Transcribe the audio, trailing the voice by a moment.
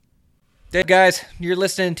Hey guys, you're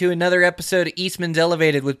listening to another episode of Eastman's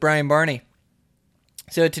Elevated with Brian Barney.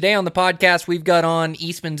 So today on the podcast, we've got on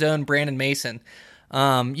Eastman's own Brandon Mason.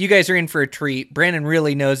 You guys are in for a treat. Brandon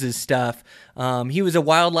really knows his stuff. He was a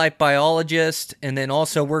wildlife biologist and then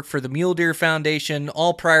also worked for the Mule Deer Foundation,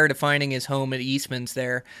 all prior to finding his home at Eastman's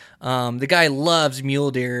there. The guy loves mule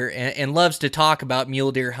deer and loves to talk about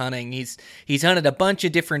mule deer hunting. He's hunted a bunch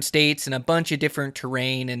of different states and a bunch of different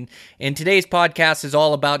terrain. And today's podcast is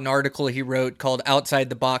all about an article he wrote called Outside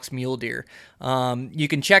the Box Mule Deer. You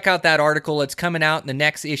can check out that article. It's coming out in the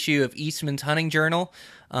next issue of Eastman's Hunting Journal.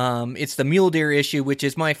 It's the mule deer issue, which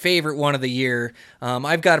is my favorite one of the year.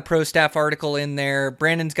 I've got a pro staff article in there.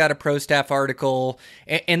 Brandon's got a pro staff article.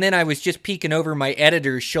 And then I was just peeking over my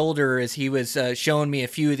editor's shoulder as he was showing me a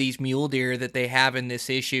few of these mule deer that they have in this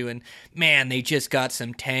issue. And man, they just got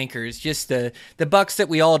some tankers. Just the bucks that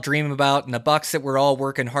we all dream about and the bucks that we're all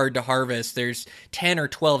working hard to harvest. There's 10 or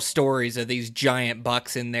 12 stories of these giant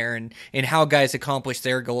bucks in there and how guys accomplished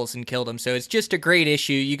their goals and killed them. So it's just a great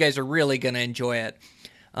issue. You guys are really going to enjoy it.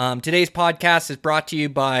 Today's podcast is brought to you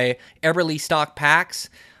by Eberly Stock Packs.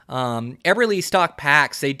 Eberly Stock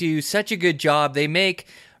Packs, they do such a good job. They make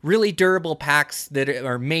really durable packs that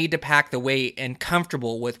are made to pack the weight and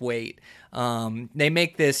comfortable with weight. They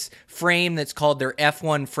make this frame that's called their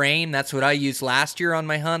F1 frame. That's what I used last year on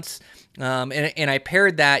my hunts. And I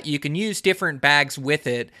paired that. You can use different bags with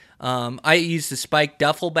it. I use the Spike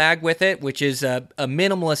duffel bag with it, which is a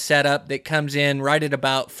minimalist setup that comes in right at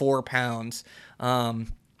about 4 pounds.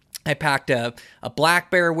 I packed a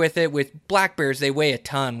black bear with it. With black bears, they weigh a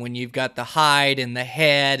ton when you've got the hide and the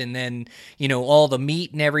head and then, all the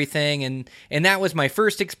meat and everything. And that was my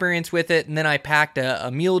first experience with it. And then I packed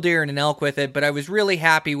a mule deer and an elk with it. But I was really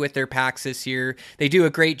happy with their packs this year. They do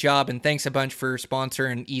a great job. And thanks a bunch for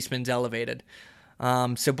sponsoring Eastman's Elevated.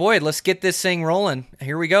 So, Boyd, let's get this thing rolling.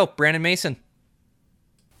 Here we go. Brandon Mason.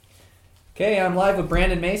 Okay, I'm live with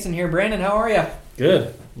Brandon Mason here. Brandon, how are you?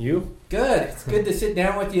 Good. You? Good. It's good to sit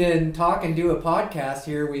down with you and talk and do a podcast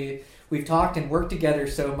here. We've talked and worked together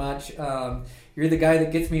so much. You're the guy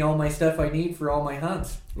that gets me all my stuff I need for all my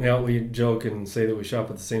hunts. Yeah, we joke and say that we shop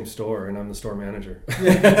at the same store, and I'm the store manager.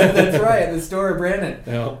 That's right, the store of Brandon.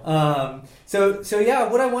 Yeah. So yeah,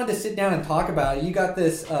 what I wanted to sit down and talk about, you got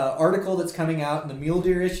this article that's coming out in the mule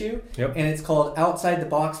deer issue, Yep. and it's called Outside the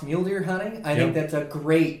Box Mule Deer Hunting. I think that's a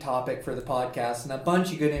great topic for the podcast and a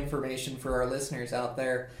bunch of good information for our listeners out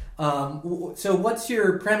there. So what's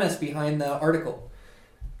your premise behind the article?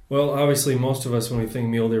 Well, obviously, most of us, when we think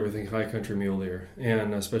mule deer, we think high country mule deer.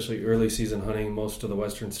 And especially early season hunting, most of the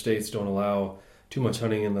western states don't allow too much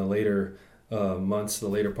hunting in the later months, the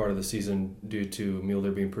later part of the season, due to mule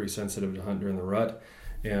deer being pretty sensitive to hunt during the rut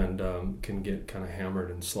and can get kind of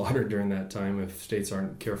hammered and slaughtered during that time if states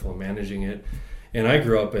aren't careful in managing it. And I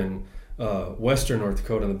grew up in western North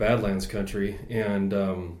Dakota in the Badlands country, and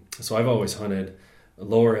so I've always hunted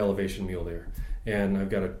lower elevation mule deer. And I've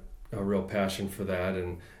got a real passion for that,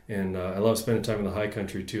 and I love spending time in the high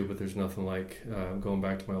country too, but there's nothing like going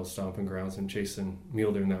back to my old stomping grounds and chasing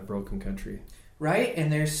mule deer in that broken country. Right,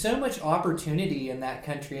 and there's so much opportunity in that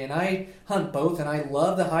country, and I hunt both, and I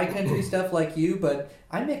love the high country stuff like you, but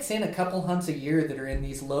I mix in a couple hunts a year that are in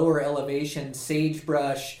these lower elevation,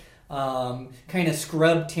 sagebrush, kind of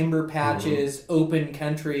scrub timber patches, open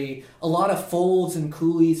country, a lot of folds and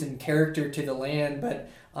coulees and character to the land, but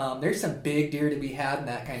there's some big deer to be had in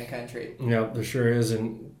that kind of country. Yeah, there sure is,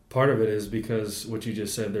 and part of it is because what you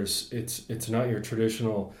just said. It's not your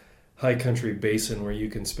traditional high country basin where you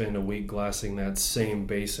can spend a week glassing that same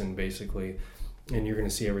basin basically, and you're going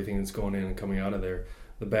to see everything that's going in and coming out of there.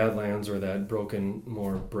 The Badlands, or that broken,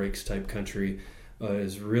 more breaks type country,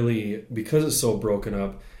 is really, because it's so broken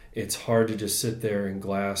up, it's hard to just sit there and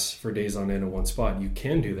glass for days on end in one spot. You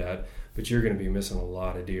can do that, but you're going to be missing a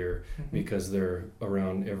lot of deer because they're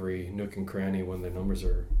around every nook and cranny when the numbers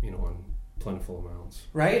are, on plentiful amounts.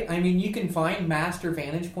 Right? I mean, you can find master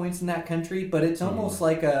vantage points in that country, but it's almost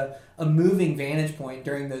like a moving vantage point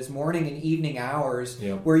during those morning and evening hours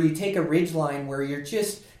where you take a ridge line where you're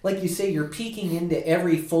just, like you say, you're peeking into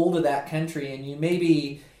every fold of that country, and you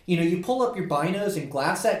maybe... you pull up your binos and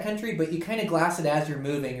glass that country, but you kind of glass it as you're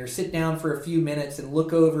moving, or sit down for a few minutes and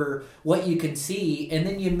look over what you can see, and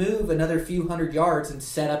then you move another few hundred yards and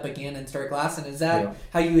set up again and start glassing. Is that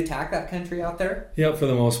how you attack that country out there? Yeah, for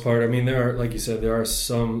the most part. I mean, there are, like you said, there are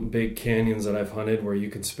some big canyons that I've hunted where you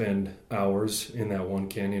can spend hours in that one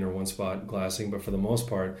canyon or one spot glassing, but for the most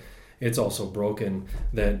part, it's also broken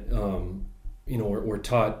that, we're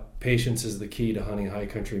taught patience is the key to hunting high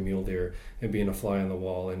country mule deer and being a fly on the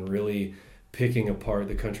wall and really picking apart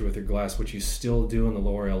the country with your glass, which you still do in the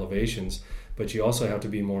lower elevations. but you also have to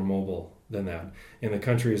be more mobile than that. And the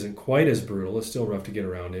country isn't quite as brutal. It's still rough to get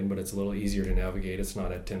around in, but it's a little easier to navigate. It's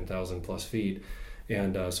not at 10,000 plus feet.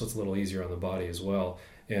 And so it's a little easier on the body as well.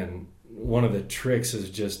 And one of the tricks is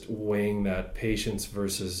just weighing that patience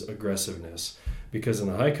versus aggressiveness. Because in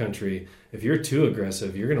the high country, if you're too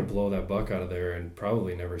aggressive, you're going to blow that buck out of there and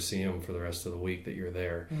probably never see him for the rest of the week that you're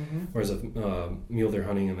there. Mm-hmm. Whereas mule deer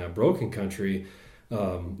hunting in that broken country,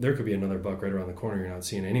 there could be another buck right around the corner you're not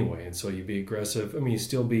seeing anyway. And so you be aggressive. I mean, you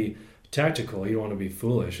still be tactical. You don't want to be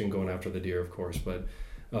foolish in going after the deer, of course, but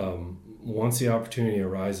once the opportunity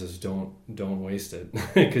arises, don't waste it,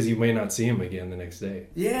 because you may not see him again the next day.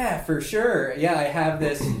 Yeah, for sure. Yeah, I have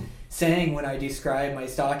this saying when I describe my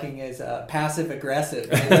stalking as passive aggressive.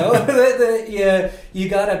 You know, you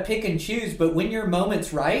gotta pick and choose, but when your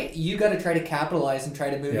moment's right, you gotta try to capitalize and try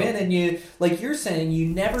to move in. And you, like you're saying, you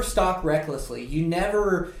never stalk recklessly. You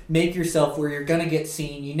never make yourself where you're gonna get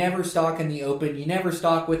seen. You never stalk in the open. You never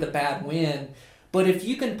stalk with a bad wind. But if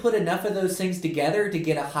you can put enough of those things together to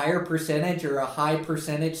get a higher percentage or a high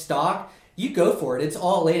percentage stalk, you go for it. It's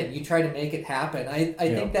all in. You try to make it happen. I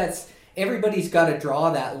think that's, everybody's got to draw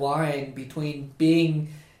that line between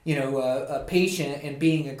being, a patient and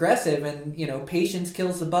being aggressive. And, patience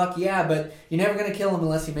kills the buck, yeah, but you're never going to kill him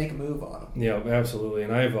unless you make a move on him. Yeah, absolutely.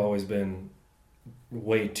 And I've always been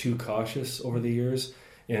way too cautious over the years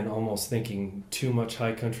and almost thinking too much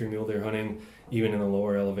high country mule deer hunting, even in the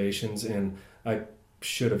lower elevations. And I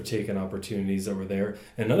should have taken opportunities that were there.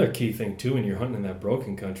 Another key thing, too, when you're hunting in that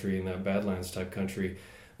broken country, in that Badlands type country,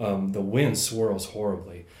 the wind swirls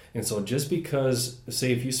horribly. And so just because,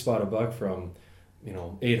 say if you spot a buck from,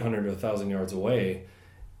 800 to 1,000 yards away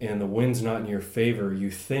and the wind's not in your favor,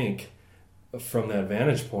 you think from that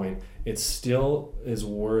vantage point, it still is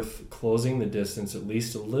worth closing the distance at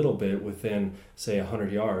least a little bit within, say,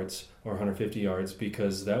 100 yards or 150 yards,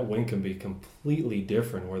 because that wind can be completely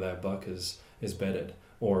different where that buck is bedded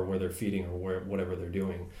or where they're feeding or whatever they're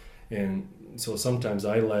doing. And so sometimes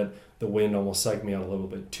I let the wind almost psych me out a little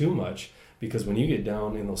bit too much, because when you get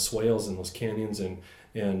down in those swales and those canyons and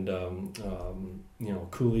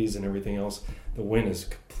coulees and everything else, the wind is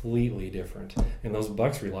completely different. And those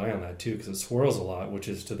bucks rely on that too, because it swirls a lot, which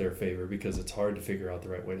is to their favor because it's hard to figure out the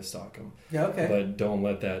right way to stalk them. Yeah, okay. But don't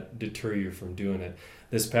let that deter you from doing it.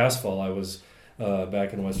 This past fall, I was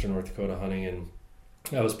back in western North Dakota hunting, and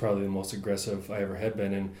that was probably the most aggressive I ever had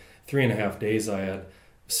been. In 3.5 days, I had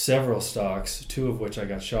several stalks, 2 of which I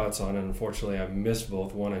got shots on, and unfortunately I missed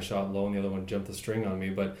both. One I shot low and the other one jumped the string on me.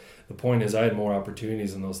 But the point is, I had more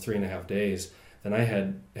opportunities in those 3.5 days than I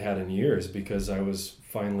had in years, because I was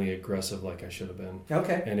finally aggressive like I should have been.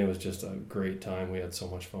 Okay. And it was just a great time. We had so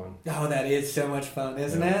much fun. Oh, that is so much fun,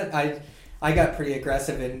 isn't it? I got pretty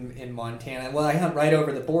aggressive in Montana. Well, I hunt right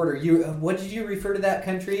over the border. What did you refer to that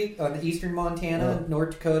country on eastern Montana,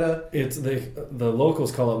 North Dakota? It's the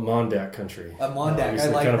locals call it Mondack country. Mondack, I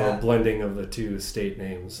like kind that. Of a blending of the two state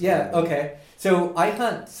names. Yeah, okay. So I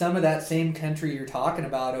hunt some of that same country you're talking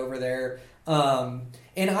about over there.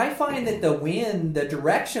 And I find that the wind, the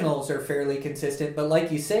directionals are fairly consistent, but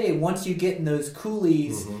like you say, once you get in those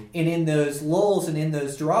coulees and in those lulls and in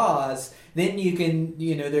those draws, then you can,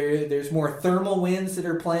 there's more thermal winds that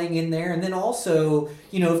are playing in there. And then also,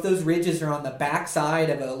 if those ridges are on the backside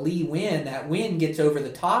of a lee wind, that wind gets over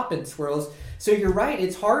the top and swirls. So you're right,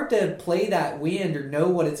 it's hard to play that wind or know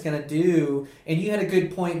what it's going to do. And you had a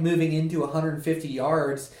good point moving into 150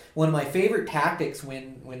 yards. One of my favorite tactics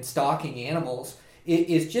when stalking animals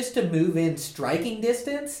is just to move in striking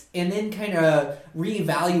distance and then kind of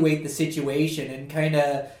reevaluate the situation and kind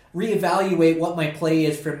of reevaluate what my play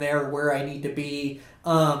is from there, where I need to be.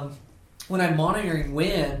 When I'm monitoring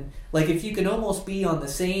wind, like if you can almost be on the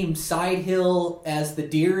same side hill as the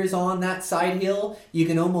deer is on that side hill, you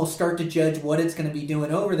can almost start to judge what it's going to be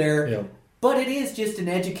doing over there. Yeah. But it is just an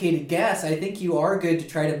educated guess. I think you are good to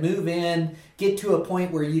try to move in, get to a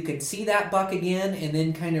point where you can see that buck again, and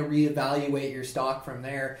then kind of reevaluate your stock from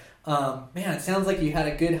there. Man, it sounds like you had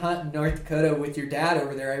a good hunt in North Dakota with your dad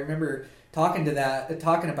over there. I remember talking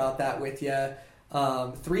about that with you.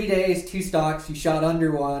 3 days, 2 stalks, you shot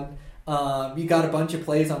under one. You got a bunch of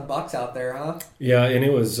plays on bucks out there, huh? Yeah, and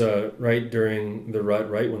it was right during the rut,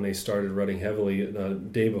 right when they started rutting heavily. The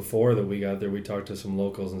day before that we got there, we talked to some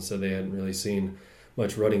locals and said they hadn't really seen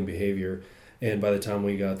much rutting behavior. And by the time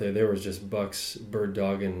we got there was just bucks bird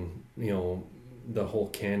dogging, the whole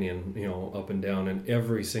canyon, up and down. And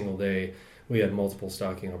every single day we had multiple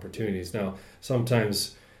stalking opportunities. Now,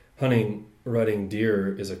 sometimes hunting rutting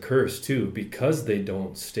deer is a curse too, because they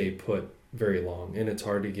don't stay put very long, and it's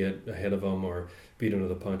hard to get ahead of them or beat them to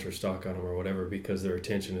the punch or stalk on them or whatever, because their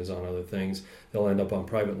attention is on other things. They'll end up on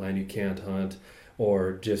private land you can't hunt,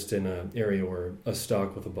 or just in an area where a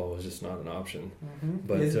stalk with a bow is just not an option.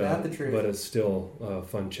 But Isn't that the truth? But it's still a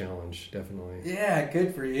fun challenge, definitely. Yeah,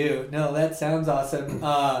 good for you. No, that sounds awesome.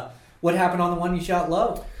 What happened on the one you shot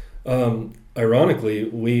low?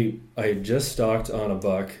 Ironically, I just stalked on a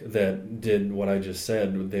buck that did what I just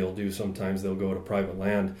said. They'll do sometimes. They'll go to private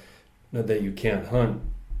land that you can't hunt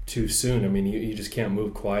too soon. I mean, you just can't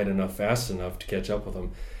move quiet enough, fast enough to catch up with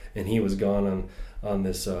him. And he was gone on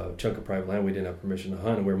this chunk of private land we didn't have permission to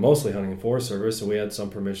hunt. And we were mostly hunting in Forest Service, and we had some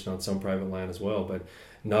permission on some private land as well, but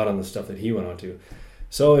not on the stuff that he went onto.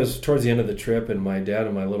 So it was towards the end of the trip, and my dad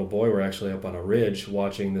and my little boy were actually up on a ridge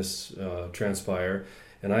watching this transpire.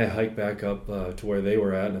 And I hiked back up to where they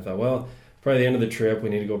were at, and I thought, well, probably the end of the trip, we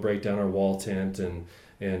need to go break down our wall tent and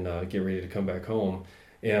get ready to come back home.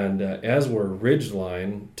 And as we're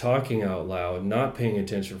ridgeline, talking out loud, not paying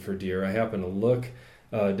attention for deer, I happened to look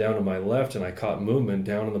down to my left, and I caught movement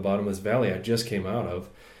down in the bottom of this valley I just came out of.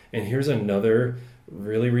 And here's another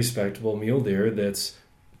really respectable mule deer that's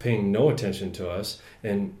paying no attention to us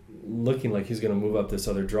and looking like he's going to move up this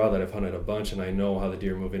other draw that I've hunted a bunch, and I know how the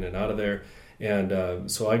deer move in and out of there.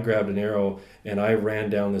 And so I grabbed an arrow and I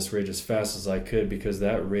ran down this ridge as fast as I could, because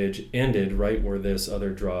that ridge ended right where this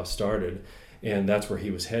other draw started, and that's where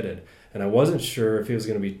he was headed. And I wasn't sure if he was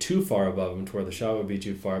going to be too far above him to where the shot would be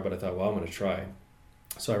too far, but I thought, well, I'm going to try.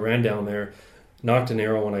 So I ran down there, knocked an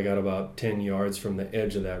arrow when I got about 10 yards from the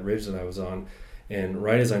edge of that ridge that I was on, and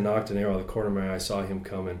right as I knocked an arrow, the corner of my eye, I saw him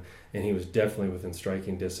coming, and he was definitely within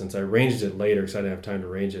striking distance. I ranged it later because I didn't have time to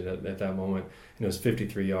range it at that moment, and it was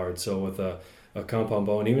 53 yards. So with a compound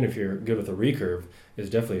bow, and even if you're good with a recurve, it's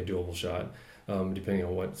definitely a doable shot, depending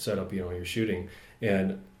on what setup you're shooting.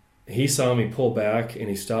 And he saw me pull back, and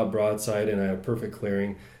he stopped broadside, and I had perfect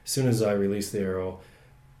clearing. As soon as I released the arrow,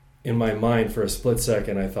 in my mind, for a split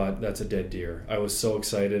second, I thought, that's a dead deer. I was so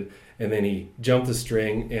excited. And then he jumped the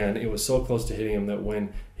string, and it was so close to hitting him that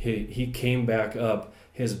when he came back up,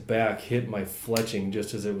 his back hit my fletching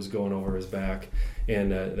just as it was going over his back.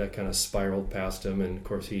 And that kind of spiraled past him. And, of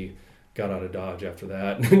course, he got out of Dodge after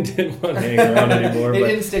that and didn't want to hang around anymore. It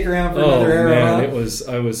didn't stick around for another arrow. Man,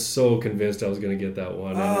 huh? I was so convinced I was going to get that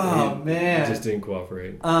one. Man. It just didn't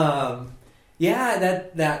cooperate. Yeah,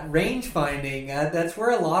 that range finding, that's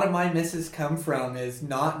where a lot of my misses come from, is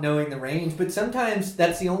not knowing the range. But sometimes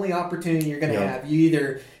that's the only opportunity you're going to have. You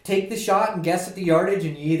either take the shot and guess at the yardage,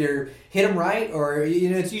 and you either hit them right, or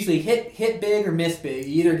it's usually hit big or miss big.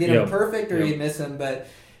 You either get them perfect or you miss them. But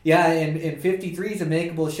yeah, and 53 is a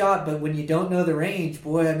makeable shot, but when you don't know the range,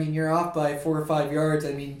 boy, I mean, you're off by 4 or 5 yards.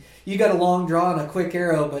 I mean, you got a long draw and a quick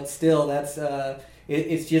arrow, but still, that's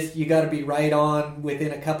it's just, you got to be right on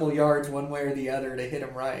within a couple yards one way or the other to hit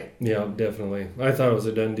them right. Yeah, definitely. I thought it was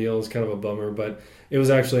a done deal. It was kind of a bummer, but it was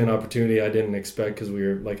actually an opportunity I didn't expect, because we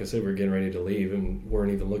were, like I said, we were getting ready to leave and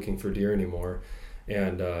weren't even looking for deer anymore.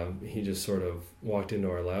 And he just sort of walked into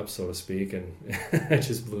our lap, so to speak, and I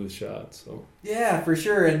just blew the shot. So yeah, for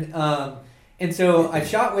sure. And so I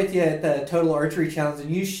shot with you at the Total Archery Challenge,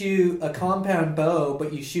 and you shoot a compound bow,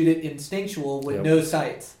 but you shoot it instinctual with no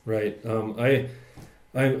sights. Right.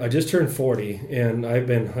 I just turned 40, and I've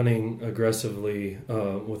been hunting aggressively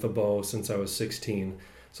with a bow since I was 16.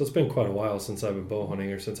 So it's been quite a while since I've been bow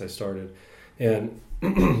hunting, or since I started. And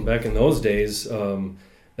back in those days,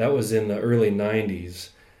 that was in the early 90s,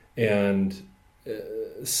 and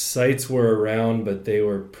sights were around, but they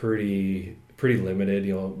were pretty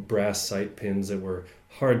limited. Brass sight pins that were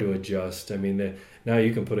hard to adjust. I mean, now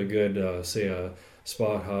you can put a good, say, a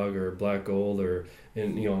Spot Hog or Black Gold, or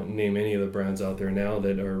name any of the brands out there now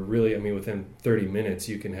that are really, I mean, within 30 minutes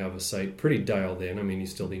you can have a sight pretty dialed in. I mean, you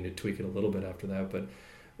still need to tweak it a little bit after that, but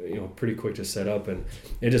pretty quick to set up. And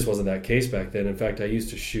it just wasn't that case back then. In fact, I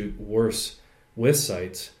used to shoot worse with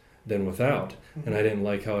sights than without, and I didn't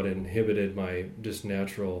like how it inhibited my just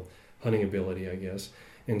natural hunting ability, I guess.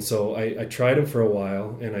 And so I tried them for a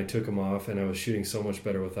while, and I took them off, and I was shooting so much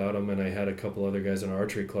better without them. And I had a couple other guys in our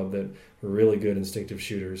archery club that were really good instinctive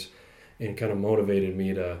shooters, and kind of motivated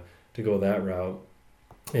me to go that route.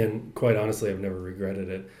 And quite honestly, I've never regretted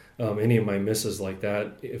it. Any of my misses like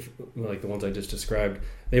that, like the ones I just described,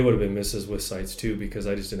 they would have been misses with sights too, because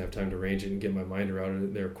I just didn't have time to range it and get my mind around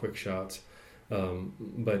it. They're quick shots.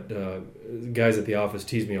 But guys at the office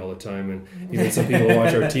tease me all the time, and even some people who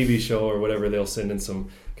watch our TV show or whatever, they'll send in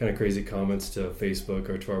some kind of crazy comments to Facebook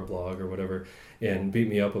or to our blog or whatever and beat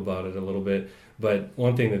me up about it a little bit. But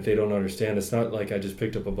one thing that they don't understand, it's not like I just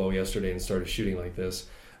picked up a bow yesterday and started shooting like this.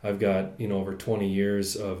 I've got over 20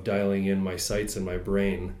 years of dialing in my sights in my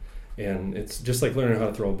brain And it's just like learning how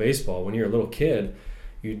to throw a baseball. When you're a little kid,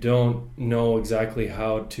 you don't know exactly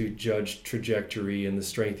how to judge trajectory and the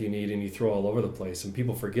strength you need, and you throw all over the place. And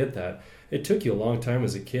people forget that. It took you a long time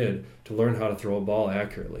as a kid to learn how to throw a ball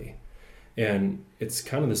accurately. And it's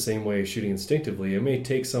kind of the same way shooting instinctively. It may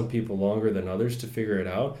take some people longer than others to figure it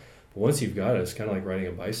out, but once you've got it, it's kind of like riding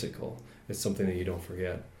a bicycle. It's something that you don't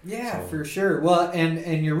forget. Yeah, for sure. Well,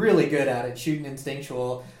 and you're really good at it, shooting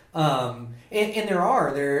instinctual. And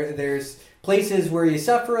there's places where you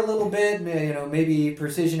suffer a little bit, maybe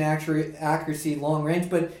precision accuracy, long range,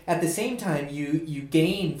 but at the same time you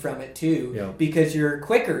gain from it too, because you're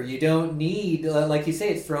quicker. You don't need, like you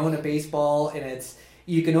say, it's throwing a baseball, and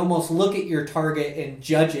you can almost look at your target and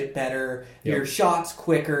judge it better. Your shot's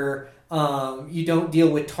quicker. You don't deal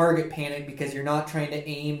with target panic because you're not trying to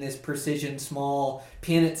aim this precision small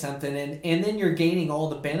pin at something, and then you're gaining all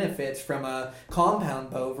the benefits from a compound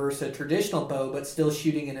bow versus a traditional bow, but still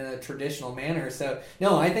shooting in a traditional manner. So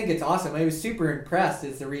no, I think it's awesome. I was super impressed,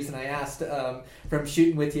 is the reason I asked, from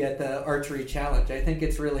shooting with you at the archery challenge. I think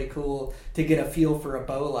it's really cool to get a feel for a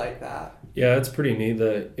bow like that. Yeah, it's pretty neat.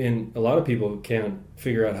 A lot of people can't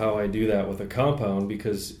figure out how I do that with a compound,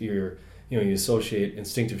 because you associate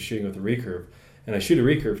instinctive shooting with a recurve. And I shoot a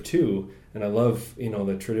recurve too, and I love,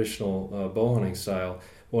 the traditional bow hunting style.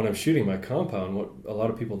 But when I'm shooting my compound, what a lot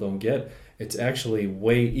of people don't get, it's actually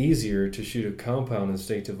way easier to shoot a compound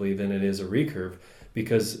instinctively than it is a recurve,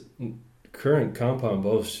 because current compound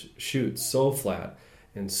bows shoot so flat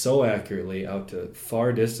and so accurately out to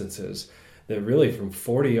far distances that really from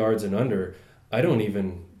 40 yards and under, I don't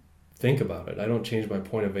even think about it. I don't change my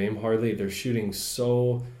point of aim hardly. They're shooting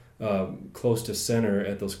so close to center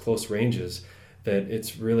at those close ranges that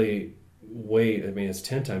it's really it's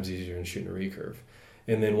 10 times easier than shooting a recurve.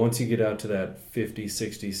 And then once you get out to that 50,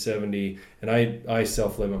 60, 70, and I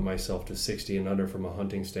self-limit myself to 60 and under from a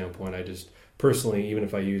hunting standpoint. I just personally, even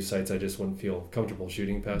if I use sights, I just wouldn't feel comfortable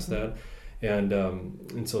shooting past that.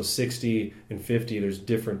 And so 60 and 50, there's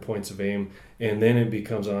different points of aim, and then it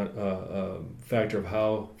becomes a factor of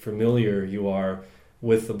how familiar you are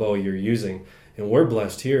with the bow you're using. And we're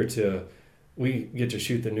blessed here we get to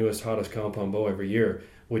shoot the newest, hottest compound bow every year,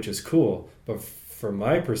 which is cool. But from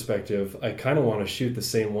my perspective, I kind of want to shoot the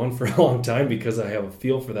same one for a long time, because I have a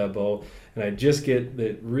feel for that bow, and I just get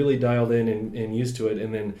it really dialed in and used to it,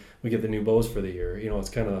 and then we get the new bows for the year. It's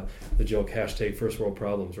kind of the joke, hashtag first world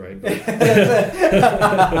problems, right? That's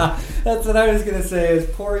what I was going to say, is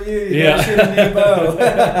poor you gotta shoot a new bow.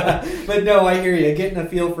 But no, I hear you. Getting a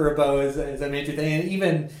feel for a bow is a major thing. And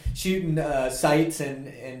even shooting sights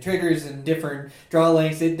and triggers and different draw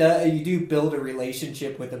lengths, you do build a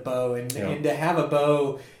relationship with a bow, and to have a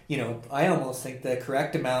bow, I almost think the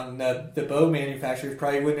correct amount, and the bow manufacturers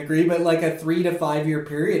probably wouldn't agree, but like a 3 to 5 year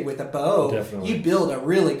period with a bow, definitely, you build a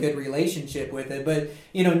really good relationship with it. But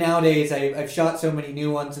nowadays I've shot so many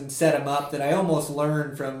new ones and set them up that I almost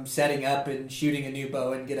learn from setting up and shooting a new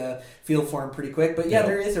bow and get a feel for them pretty quick. But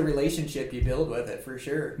there is a relationship you build with it for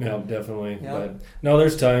sure. Yeah, definitely. But no,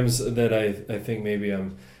 there's times that I think maybe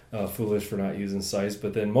I'm foolish for not using sights,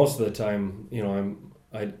 but then most of the time,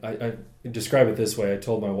 I describe it this way. I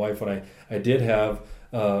told my wife when I did have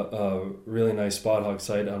a really nice spot hog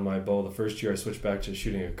sight on my bow the first year I switched back to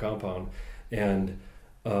shooting a compound, and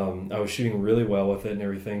I was shooting really well with it and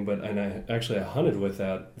everything, I hunted with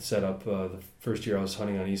that setup the first year I was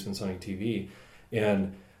hunting on Eastman's Hunting TV,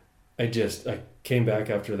 and I came back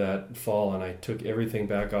after that fall and I took everything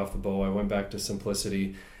back off the bow. I went back to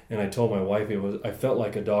simplicity, and I told my wife I felt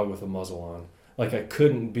like a dog with a muzzle on. Like I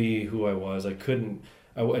couldn't be who I was.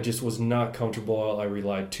 I just was not comfortable. I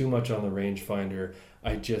relied too much on the rangefinder.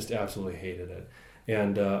 I just absolutely hated it.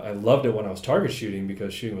 And I loved it when I was target shooting,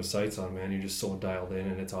 because shooting with sights on, man, you're just so dialed in,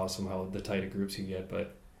 and it's awesome how the tighter groups you get.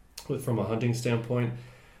 But from a hunting standpoint,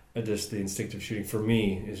 the instinctive shooting for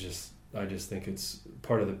me is I just think it's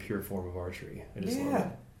part of the pure form of archery. I just love it.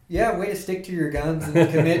 Yeah, way to stick to your guns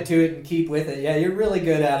and commit to it and keep with it. Yeah, you're really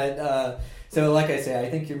good at it. So like I say, I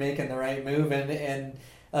think you're making the right move, and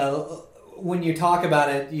when you talk about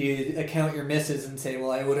it, you account your misses and say,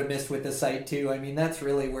 well, I would have missed with the sight too. I mean, that's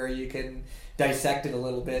really where you can dissect it a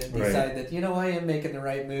little bit and decide that, I am making the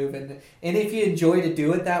right move. And if you enjoy to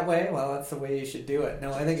do it that way, well, that's the way you should do it.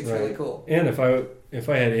 No, I think it's really cool. And if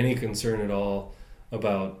I had any concern at all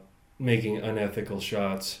about making unethical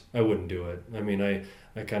shots, I wouldn't do it. I mean,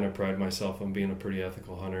 I kind of pride myself on being a pretty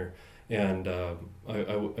ethical hunter. And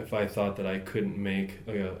if I thought that I couldn't make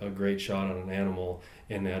a great shot on an animal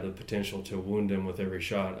and had the potential to wound him with every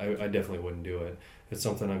shot, I definitely wouldn't do it. It's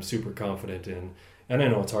something I'm super confident in. And I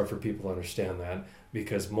know it's hard for people to understand that,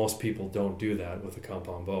 because most people don't do that with a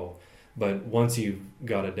compound bow. But once you've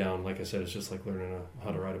got it down, like I said, it's just like learning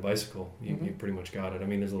how to ride a bicycle. You pretty much got it. I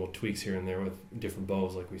mean, there's little tweaks here and there with different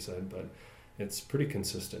bows, like we said, but it's pretty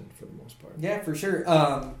consistent for the most part. Yeah, for sure.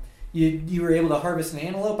 You were able to harvest an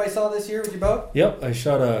antelope, I saw, this year with your bow? Yep, I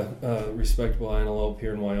shot a respectable antelope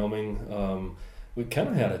here in Wyoming. We kind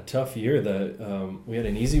of had a tough year. We had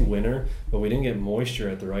an easy winter, but we didn't get moisture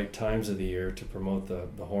at the right times of the year to promote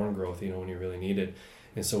the horn growth, when you really need it.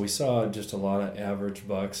 And so we saw just a lot of average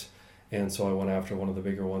bucks. And so I went after one of the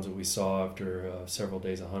bigger ones that we saw after several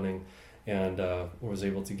days of hunting, and was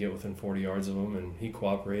able to get within 40 yards of him. And he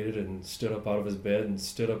cooperated and stood up out of his bed and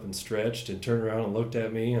stood up and stretched and turned around and looked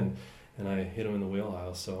at me, and I hit him in the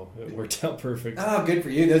wheelhouse. So it worked out perfect. Oh, good for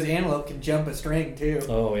you. Those antelope can jump a string too.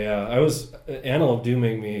 Oh yeah, antelope do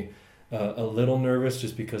make me a little nervous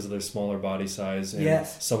just because of their smaller body size. And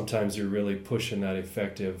yes. Sometimes you're really pushing that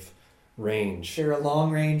effective range. They're a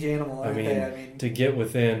long range animal, aren't they? I mean, to get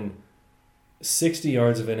within 60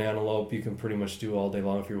 yards of an antelope, you can pretty much do all day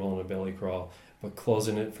long if you're willing to belly crawl. But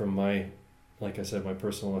closing it from like I said, my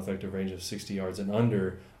personal effective range of 60 yards and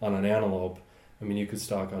under on an antelope, I mean, you could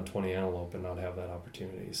stalk on 20 antelope and not have that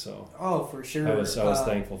opportunity. So for sure. I was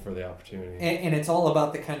thankful for the opportunity. And it's all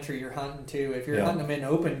about the country you're hunting too. If you're hunting them in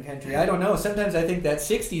open country, I don't know. Sometimes I think that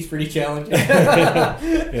 60 is pretty challenging.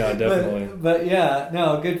 Yeah, definitely. But yeah,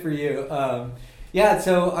 no, good for you.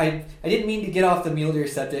 So I didn't mean to get off the mule deer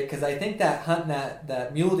subject, because I think that hunting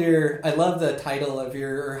that mule deer, I love the title of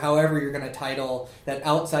or however you're going to title that,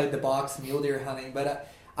 outside the box mule deer hunting. But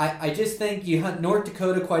I just think you hunt North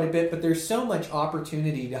Dakota quite a bit, but there's so much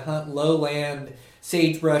opportunity to hunt lowland,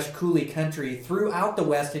 sagebrush, coulee country throughout the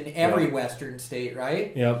West in every western state,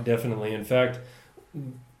 right? Yeah, definitely. In fact,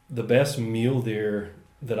 the best mule deer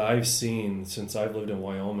that I've seen since I've lived in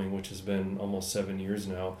Wyoming, which has been almost 7 years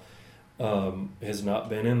now, has not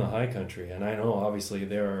been in the high country. And I know obviously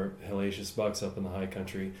there are hellacious bucks up in the high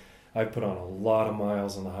country. I've put on a lot of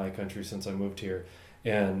miles in the high country since I moved here.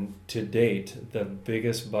 And to date, the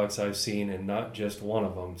biggest bucks I've seen, and not just one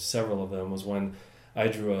of them, several of them, was when I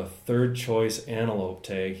drew a third choice antelope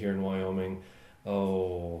tag here in Wyoming, 5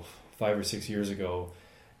 or 6 years ago.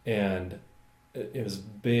 And it was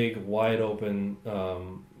big, wide open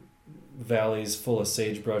valleys full of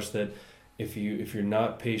sagebrush that if you're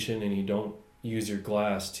not patient and you don't use your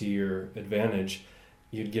glass to your advantage,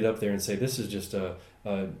 you'd get up there and say, this is just a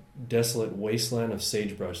desolate wasteland of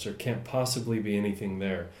sagebrush. There can't possibly be anything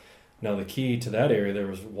there. Now, the key to that area, there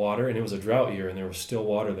was water, and it was a drought year, and there was still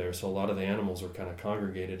water there, so a lot of the animals were kind of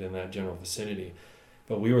congregated in that general vicinity.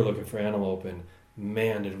 But we were looking for antelope, and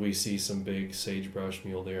man, did we see some big sagebrush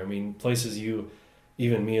mule deer. I mean, places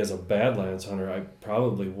even me as a Badlands hunter, I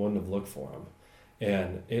probably wouldn't have looked for them.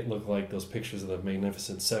 And it looked like those pictures of the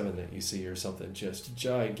Magnificent Seven that you see or something, just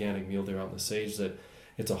gigantic mule deer out in the sage. That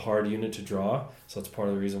it's a hard unit to draw, so that's part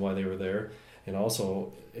of the reason why they were there. And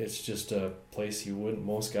also, it's just a place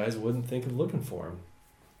most guys wouldn't think of looking for them.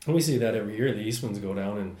 And we see that every year. The Eastmans go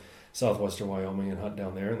down in southwestern Wyoming and hunt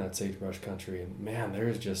down there in that sagebrush country. And man,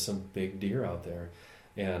 there's just some big deer out there.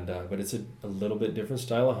 And but it's a little bit different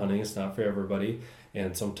style of hunting. It's not for everybody.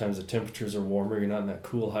 And sometimes the temperatures are warmer. You're not in that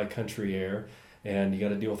cool high country air. And you got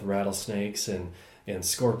to deal with rattlesnakes and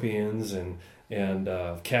scorpions and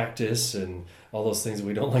cactus and all those things that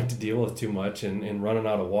we don't like to deal with too much, and running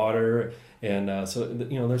out of water. And so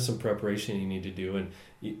there's some preparation you need to do, and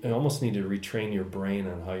you almost need to retrain your brain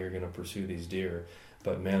on how you're going to pursue these deer.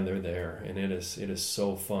 But man, they're there, and it is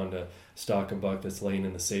so fun to stalk a buck that's laying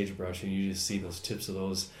in the sagebrush, and you just see those tips of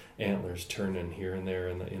those antlers turning here and there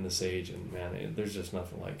in the sage, and man, there's just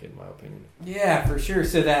nothing like it in my opinion. Yeah, for sure.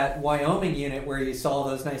 So that Wyoming unit where you saw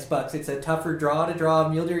those nice bucks, it's a tougher draw to draw a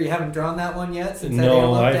mule deer. You haven't drawn that one yet since that No,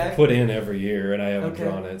 antelope I tag? put in every year, and I haven't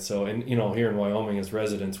drawn it. So, and here in Wyoming as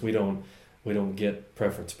residents, we don't get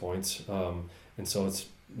preference points, and so it's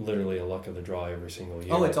literally a luck of the draw every single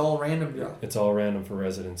year. Oh, it's all random draw. It's all random for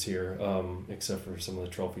residents here, except for some of the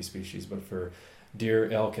trophy species. But for deer,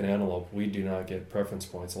 elk, and antelope, we do not get preference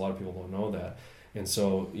points. A lot of people don't know that. And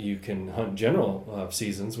so you can hunt general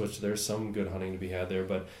seasons, which there's some good hunting to be had there.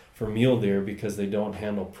 But for mule deer, because they don't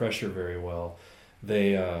handle pressure very well,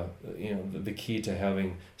 they, the key to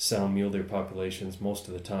having sound mule deer populations most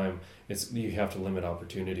of the time, you have to limit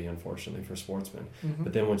opportunity, unfortunately, for sportsmen. Mm-hmm.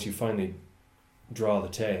 But then once you finally draw the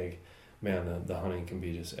tag, man, the hunting can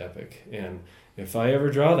be just epic. And if I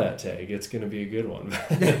ever draw that tag, it's going to be a good one.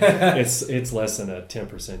 It's less than a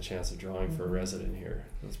 10% chance of drawing for a resident here.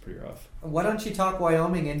 That's pretty rough. Why don't you talk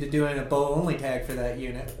Wyoming into doing a bow only tag for that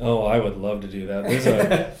unit? Oh, I would love to do that.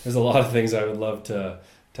 There's a lot of things I would love to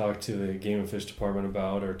talk to the Game and Fish Department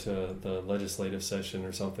about, or to the legislative session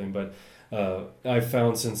or something. But I've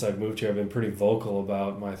found since I've moved here, I've been pretty vocal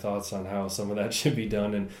about my thoughts on how some of that should be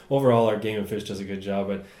done. And overall, our Game and Fish does a good job.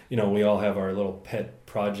 But, we all have our little pet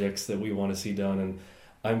projects that we want to see done. And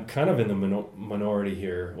I'm kind of in the minority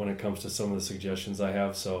here when it comes to some of the suggestions I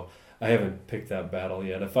have. So I haven't picked that battle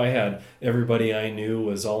yet. If I had everybody I knew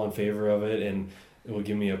was all in favor of it, and it would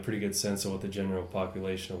give me a pretty good sense of what the general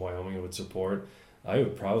population of Wyoming would support, I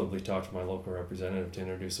would probably talk to my local representative to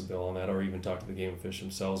introduce a bill on that, or even talk to the Game and Fish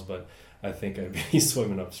themselves. But I think I'd be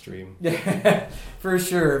swimming upstream. For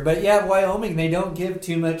sure. But yeah, Wyoming, they don't give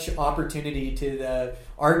too much opportunity to the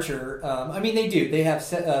archer. They do. They have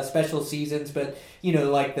special seasons, but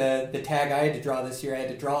like the tag I had to draw this year, I had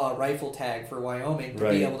to draw a rifle tag for Wyoming to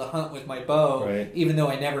be able to hunt with my bow, even though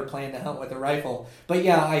I never planned to hunt with a rifle. But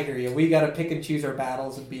yeah, I hear you. We got to pick and choose our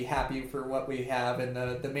battles and be happy for what we have and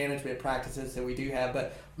the management practices that we do have.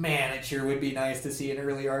 But man, it sure would be nice to see an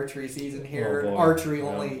early archery season here. Archery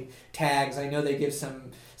only tags. I know they give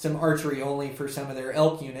some archery only for some of their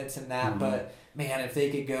elk units and that, but man, if they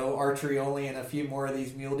could go archery only in a few more of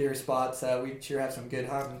these mule deer spots, we'd sure have some good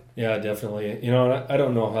hunting. Yeah, definitely. I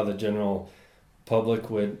don't know how the general public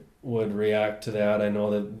would react to that. I know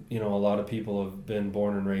that, a lot of people have been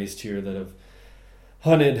born and raised here that have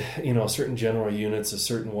hunted, certain general units a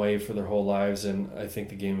certain way for their whole lives, and I think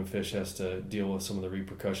the Game and Fish has to deal with some of the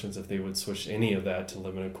repercussions if they would switch any of that to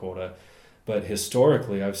limited quota. But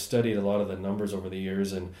historically, I've studied a lot of the numbers over the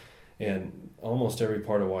years, and almost every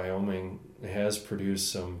part of Wyoming has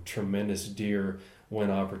produced some tremendous deer when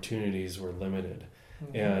opportunities were limited.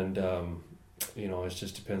 And it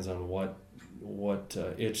just depends on what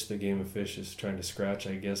itch the Game and Fish is trying to scratch,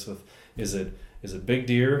 I guess. With is it big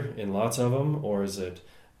deer and lots of them, or is it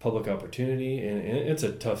public opportunity? And it's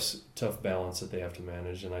a tough balance that they have to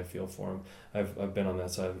manage, and I feel for them. I've been on that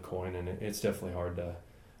side of the coin, and it's definitely hard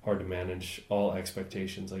to manage all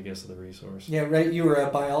expectations, I guess, of the resource. Yeah, right. You were a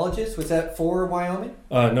biologist. Was that for Wyoming?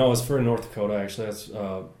 No, it was for North Dakota, actually. That's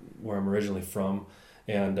where I'm originally from.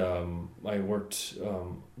 And I worked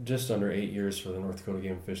just under 8 years for the North Dakota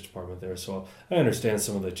Game and Fish Department there. So I understand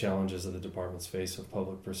some of the challenges that the departments face with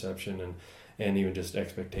public perception and even just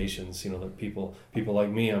expectations. That people like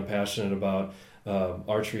me, I'm passionate about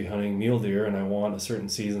archery hunting mule deer, and I want a certain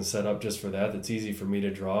season set up just for that. That's easy for me to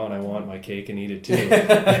draw, and I want my cake and eat it too.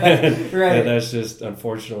 And that's just,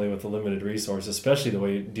 unfortunately, with the limited resource, especially the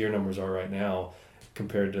way deer numbers are right now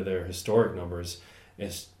compared to their historic numbers,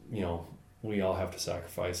 it's, we all have to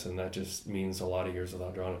sacrifice, and that just means a lot of years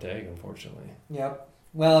without drawing a tag, unfortunately. Yep.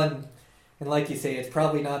 Well, and like you say, it's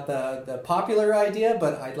probably not the popular idea,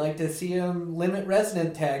 but I'd like to see them limit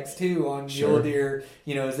resident tags too on mule deer,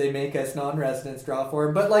 as they make us non-residents draw for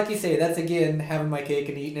them. But like you say, that's again having my cake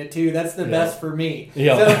and eating it too. That's the best for me.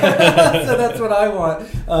 Yeah. So that's what I want.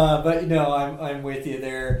 But I'm with you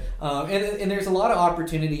there. And there's a lot of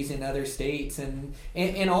opportunities in other states, and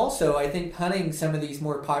also I think hunting some of these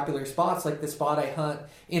more popular spots, like the spot I hunt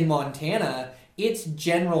in Montana. It's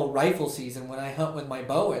general rifle season when I hunt with my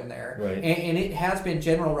bow in there. Right. And it has been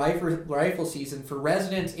general rifle season for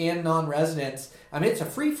residents and non-residents. It's a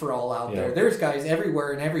free-for-all out there. There's guys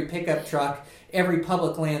everywhere in every pickup truck, every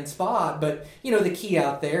public land spot. But, the key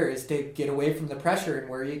out there is to get away from the pressure. And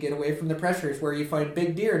where you get away from the pressure is where you find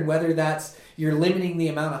big deer. And whether that's you're limiting the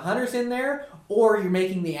amount of hunters in there or you're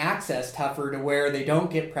making the access tougher to where they don't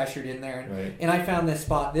get pressured in there. Right. And I found this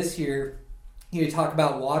spot this year. You talk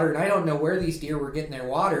about water, and I don't know where these deer were getting their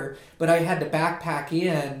water, but I had to backpack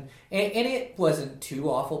in, and it wasn't too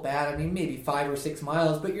awful bad. Maybe 5 or 6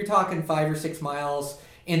 miles, but you're talking 5 or 6 miles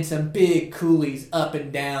and some big coulees up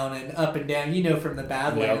and down, from the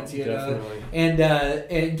Badlands, definitely.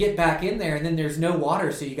 And get back in there, and then there's no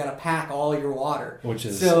water, so you got to pack all your water. Which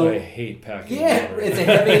is, I hate packing water. It's the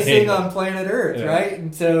heaviest thing on planet Earth, right?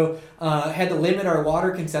 And so had to limit our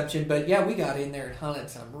water consumption, but we got in there and hunted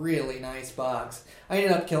some really nice bucks. I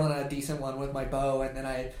ended up killing a decent one with my bow, and then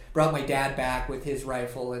I brought my dad back with his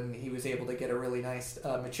rifle, and he was able to get a really nice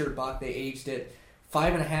mature buck. They aged it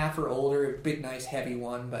 5.5 or older, big, nice, heavy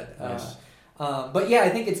one. But nice. I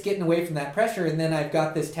think it's getting away from that pressure. And then I've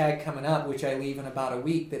got this tag coming up, which I leave in about a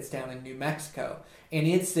week. That's down in New Mexico, and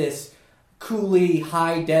it's this coulee,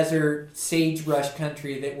 high desert, sagebrush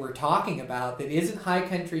country that we're talking about. That isn't high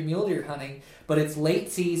country mule deer hunting, but it's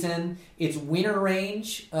late season. It's winter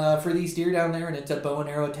range for these deer down there, and it's a bow and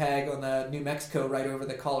arrow tag on the New Mexico right over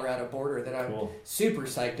the Colorado border that I'm super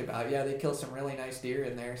psyched about. Yeah, they kill some really nice deer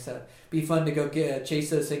in there, so be fun to go chase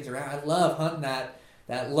those things around. I love hunting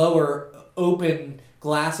that lower open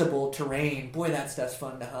glassable terrain. Boy, that stuff's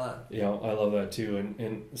fun to hunt. Yeah, I love that too.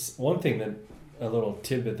 And one thing that a little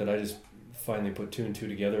tidbit that I just finally put 2 and 2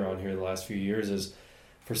 together on here the last few years is,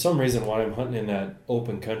 for some reason, when I'm hunting in that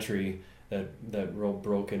open country, that real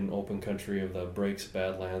broken open country of the breaks,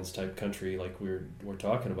 badlands type country like we're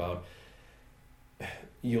talking about,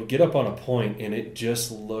 you'll get up on a point and it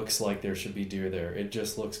just looks like there should be deer there. It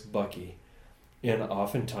just looks bucky. And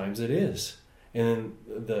oftentimes it is. And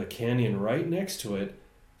the canyon right next to it,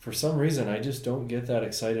 for some reason, I just don't get that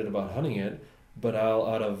excited about hunting it. But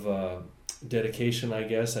out of dedication, I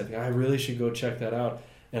guess, I think I really should go check that out.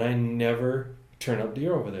 And I never turn up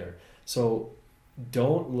deer over there. So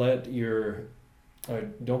don't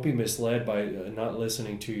be misled by not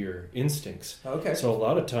listening to your instincts. Okay. So a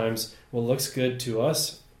lot of times what looks good to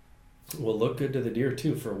us will look good to the deer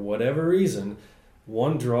too. For whatever reason,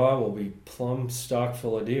 one draw will be plumb stock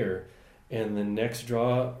full of deer, and the next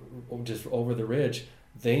draw just over the ridge,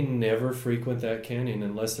 they never frequent that canyon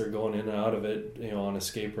unless they're going in and out of it, on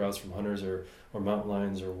escape routes from hunters or mountain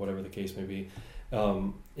lions or whatever the case may be.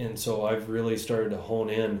 And so I've really started to hone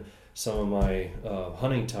in some of my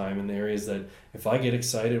hunting time in the areas that if I get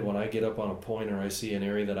excited when I get up on a point or I see an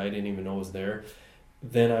area that I didn't even know was there,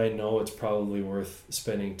 then I know it's probably worth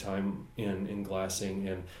spending time in glassing.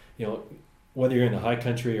 And whether you're in the high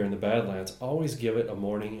country or in the badlands, always give it a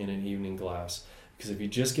morning and an evening glass, because if you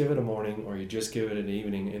just give it a morning or you just give it an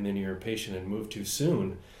evening and then you're impatient and move too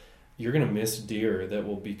soon, you're going to miss deer that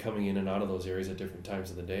will be coming in and out of those areas at different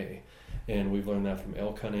times of the day. And we've learned that from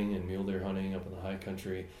elk hunting and mule deer hunting up in the high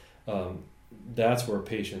country. That's where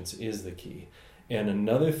patience is the key. And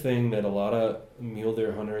another thing that a lot of mule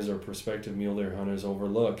deer hunters or prospective mule deer hunters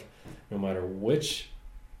overlook, no matter which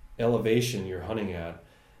elevation you're hunting at,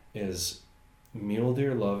 is mule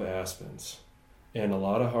deer love aspens. And a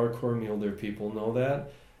lot of hardcore mule deer people know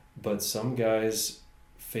that, but some guys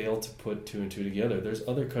fail to put 2 and 2 together. There's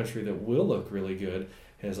other country that will look really good,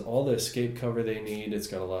 has all the escape cover they need. It's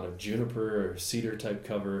got a lot of juniper or cedar type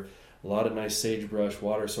cover, a lot of nice sagebrush,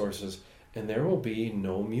 water sources, and there will be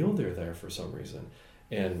no mule deer there for some reason.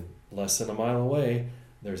 And less than a mile away,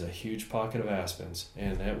 there's a huge pocket of aspens,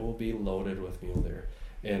 and that will be loaded with mule deer.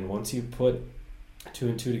 And once you put 2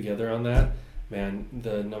 and 2 together on that, man,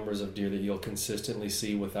 the numbers of deer that you'll consistently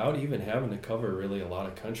see without even having to cover really a lot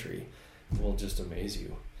of country will just amaze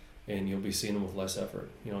you. And you'll be seeing them with less effort.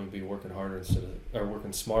 You'll be working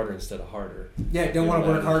working smarter instead of harder. Yeah, don't want to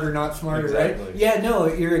work harder, not smarter, exactly. Right? Yeah, no,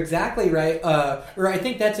 you're exactly right. Or I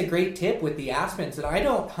think that's a great tip with the aspens. And I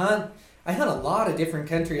hunt a lot of different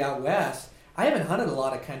country out west. I haven't hunted a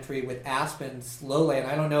lot of country with aspens lowland.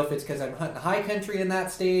 I don't know if it's because I'm hunting high country in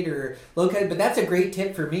that state or low country, but that's a great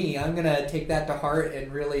tip for me. I'm going to take that to heart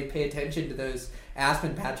and really pay attention to those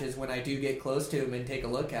aspen patches when I do get close to them and take a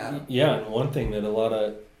look at them. Yeah, and one thing that a lot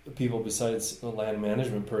of people besides the land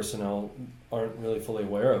management personnel aren't really fully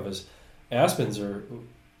aware of is aspens are,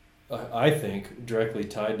 I think, directly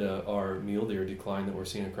tied to our mule deer decline that we're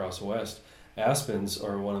seeing across the west. Aspens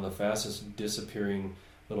are one of the fastest disappearing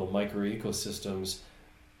little microecosystems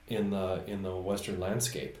in the western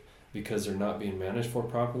landscape because they're not being managed for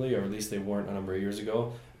properly, or at least they weren't a number of years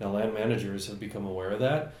ago. Now land managers have become aware of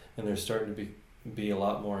that, and they're starting to be a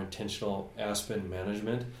lot more intentional aspen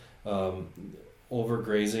management.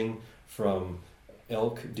 Overgrazing from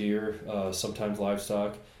elk, deer, sometimes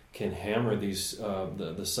livestock can hammer these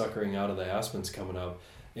the suckering out of the aspens coming up.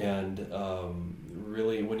 And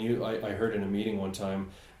really, I heard in a meeting one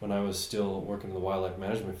time when I was still working in the wildlife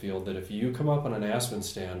management field that if you come up on an aspen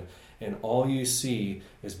stand and all you see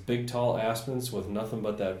is big tall aspens with nothing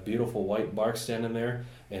but that beautiful white bark standing there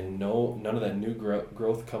and none of that new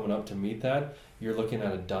growth coming up to meet that, you're looking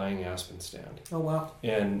at a dying aspen stand. Oh wow.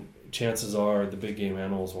 And chances are the big game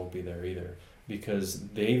animals won't be there either, because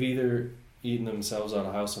they've either eaten themselves out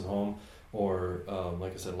of house and home, or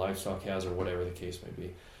like I said, livestock has, or whatever the case may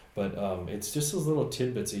be. But it's just those little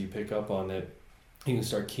tidbits that you pick up on that you can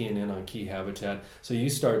start keying in on key habitat. So you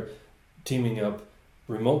start teaming up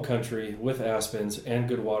remote country with aspens and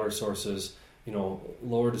good water sources,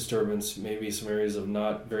 lower disturbance, maybe some areas of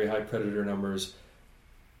not very high predator numbers.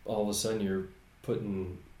 All of a sudden you're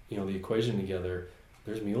putting the equation together.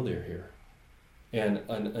 There's mule deer here. And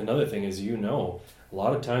another thing is, a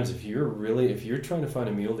lot of times if you're trying to find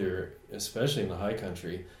a mule deer, especially in the high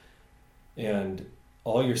country, and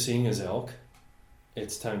all you're seeing is elk,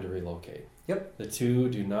 it's time to relocate. Yep. The two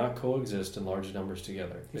do not coexist in large numbers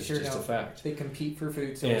together. It's sure just don't. A fact. They compete for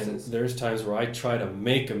food sources. And there's times where I try to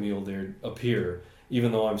make a mule deer appear,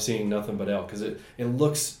 even though I'm seeing nothing but elk, because it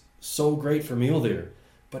looks so great for mule deer,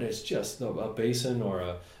 but it's just a basin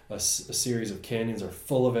or a series of canyons are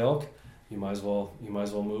full of elk. You might as well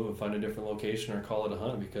move and find a different location or call it a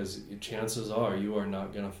hunt, because chances are you are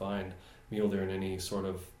not going to find mule deer in any sort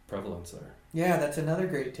of prevalence there. Yeah, that's another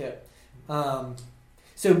great tip.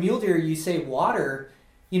 So mule deer, you say water.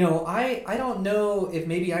 I don't know if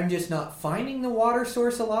maybe I'm just not finding the water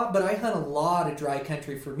source a lot, but I hunt a lot of dry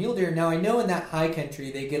country for mule deer. Now, I know in that high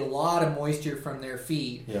country, they get a lot of moisture from their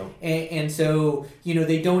feed. Yeah. And so,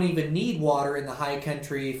 they don't even need water in the high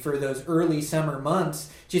country for those early summer months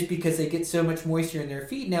just because they get so much moisture in their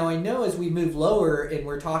feed. Now, I know as we move lower and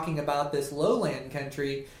we're talking about this lowland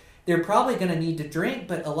country, they're probably going to need to drink,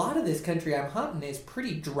 but a lot of this country I'm hunting is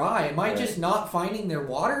pretty dry. Am I just not finding their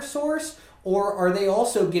water source? Or are they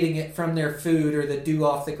also getting it from their food or the dew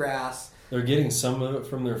off the grass? They're getting some of it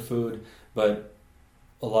from their food, but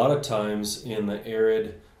a lot of times in the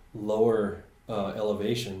arid, lower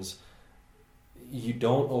elevations, you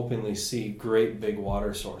don't openly see great big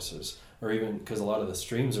water sources, or even because a lot of the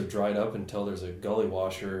streams are dried up until there's a gully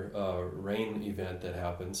washer rain event that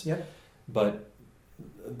happens. Yep. But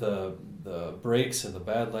the breaks and the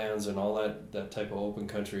badlands and all that type of open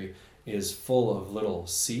country is full of little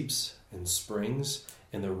seeps and springs,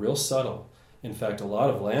 and they're real subtle. In fact, a lot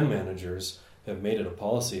of land managers have made it a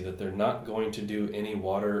policy that they're not going to do any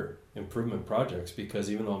water improvement projects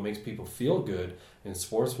because even though it makes people feel good and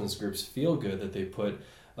sportsmen's groups feel good that they put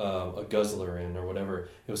a guzzler in or whatever,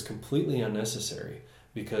 it was completely unnecessary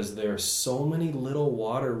because there are so many little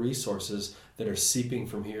water resources that are seeping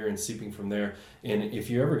from here and seeping from there. And if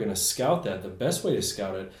you're ever going to scout that, the best way to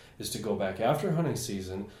scout it is to go back after hunting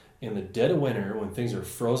season in the dead of winter when things are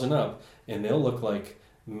frozen up, and they'll look like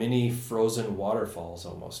mini frozen waterfalls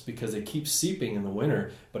almost because they keep seeping in the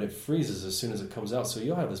winter, but it freezes as soon as it comes out. So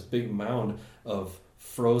you'll have this big mound of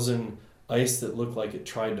frozen ice that looked like it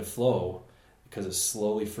tried to flow because it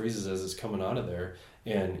slowly freezes as it's coming out of there,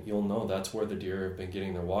 and you'll know that's where the deer have been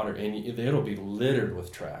getting their water, and it'll be littered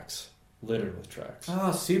with tracks.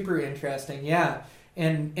 Oh, super interesting. Yeah.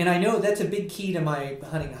 And I know that's a big key to my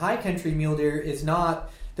hunting high country mule deer is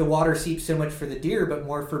not the water seeps so much for the deer, but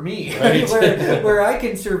more for me, right? where I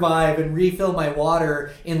can survive and refill my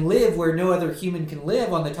water and live where no other human can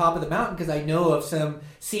live on the top of the mountain because I know of some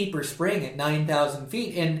seep or spring at 9,000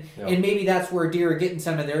 feet. And maybe that's where deer are getting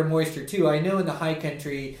some of their moisture too. I know in the high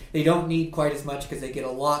country, they don't need quite as much because they get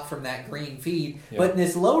a lot from that green feed. Yep. But in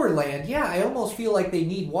this lower land, I almost feel like they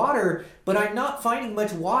need water, but I'm not finding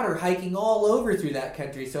much water hiking all over through that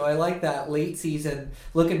country. So I like that late season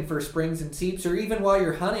looking for springs and seeps, or even while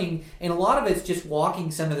you're hunting. And a lot of it's just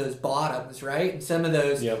walking some of those bottoms, right? And some of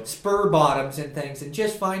those spur bottoms and things, and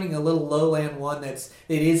just finding a little lowland one that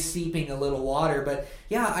is seeping a little water. But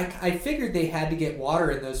I figured they had to get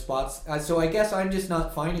water in those spots. So I guess I'm just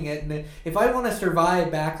not finding it. And if I want to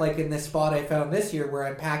survive back like in this spot I found this year where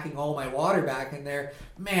I'm packing all my water back in there,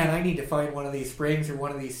 man, I need to find one of these springs or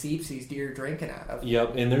one of these seeps these deer are drinking out of.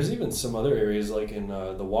 Yep, and there's even some other areas like in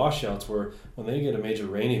the washouts where when they get a major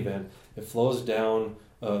rain event, it flows down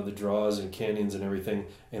the draws and canyons and everything,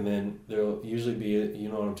 and then there'll usually be, you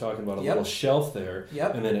know what I'm talking about, a little shelf there,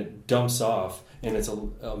 and then it dumps off, and it's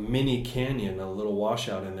a mini canyon, a little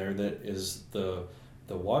washout in there that is the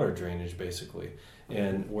water drainage basically,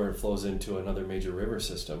 and where it flows into another major river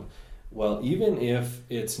system. Well, even if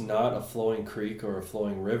it's not a flowing creek or a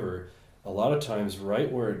flowing river, a lot of times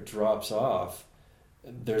right where it drops off,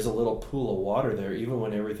 there's a little pool of water there even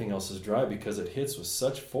when everything else is dry because it hits with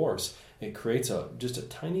such force. It creates just a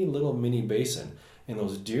tiny little mini basin, and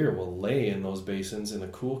those deer will lay in those basins in the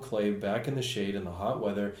cool clay back in the shade in the hot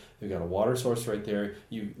weather. They've got a water source right there.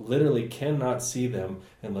 You literally cannot see them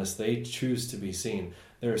unless they choose to be seen.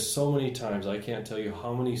 There are so many times, I can't tell you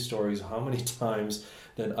how many stories, how many times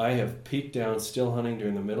that I have peeked down still hunting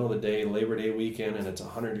during the middle of the day, Labor Day weekend, and it's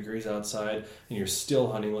 100 degrees outside, and you're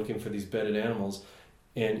still hunting looking for these bedded animals,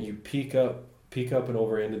 and you peek up and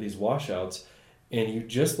over into these washouts, and you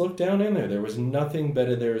just look down in there. There was nothing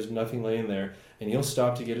bedded there. There was nothing laying there. And you'll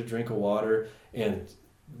stop to get a drink of water, and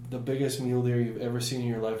the biggest mule deer you've ever seen in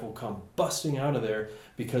your life will come busting out of there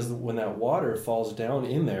because when that water falls down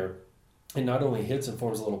in there, it not only hits and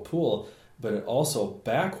forms a little pool, but it also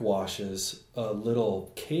backwashes a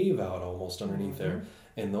little cave out almost underneath there.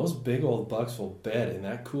 And those big old bucks will bed in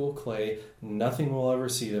that cool clay. Nothing will ever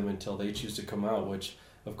see them until they choose to come out, which,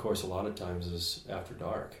 of course, a lot of times is after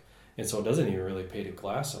dark. And so it doesn't even really pay to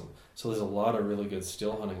glass them. So there's a lot of really good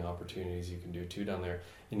still hunting opportunities you can do too down there.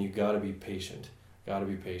 And you got to be patient.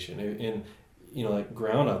 And you know, like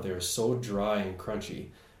ground out there is so dry and crunchy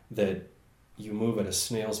that you move at a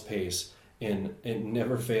snail's pace, and it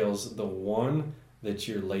never fails. The one that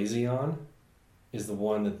you're lazy on is the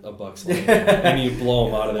one that a buck's laying on, and you blow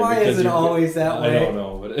them out of there. Why is it always that way? I don't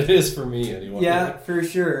know, but it is for me anyway. Yeah, for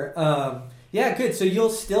sure. Yeah, good. So you'll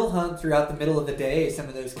still hunt throughout the middle of the day some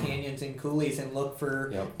of those canyons and coulees and look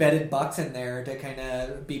for bedded bucks in there to kind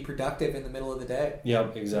of be productive in the middle of the day.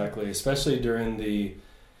 Yep, exactly. Especially during the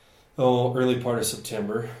early part of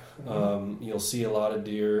September. You'll see a lot of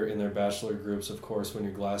deer in their bachelor groups, of course, when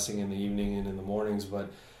you're glassing in the evening and in the mornings.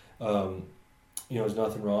 But, there's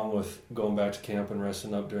nothing wrong with going back to camp and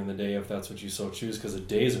resting up during the day if that's what you so choose, because the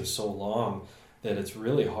days are so long that it's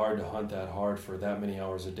really hard to hunt that hard for that many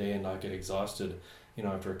hours a day and not get exhausted,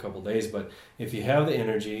 after a couple of days. But if you have the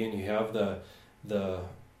energy and you have the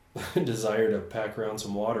desire to pack around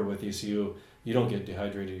some water with you so you don't get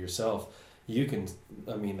dehydrated yourself, you can,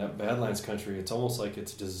 that Badlands country, it's almost like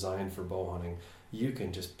it's designed for bow hunting. You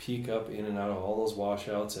can just peek up in and out of all those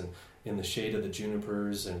washouts and in the shade of the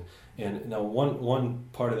junipers. And now one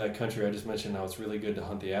part of that country I just mentioned, now it's really good to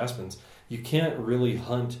hunt the aspens. You can't really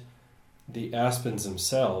hunt the aspens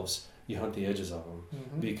themselves. You hunt the edges of them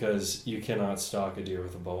because you cannot stalk a deer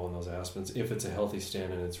with a bow on those aspens if it's a healthy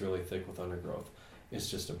stand and it's really thick with undergrowth. It's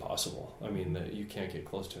just impossible. You can't get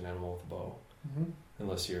close to an animal with a bow.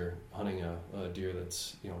 Unless you're hunting a deer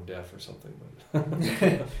that's deaf or something.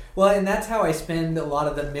 But well, and that's how I spend a lot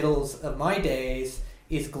of the middles of my days,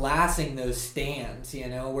 is glassing those stands,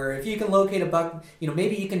 where if you can locate a buck,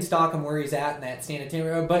 maybe you can stalk him where he's at in that stand of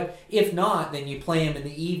timber, but if not, then you play him in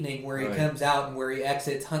the evening where he comes out and where he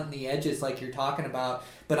exits, hunting the edges like you're talking about.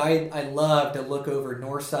 But I love to look over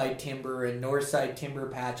north side timber and north side timber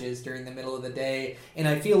patches during the middle of the day, and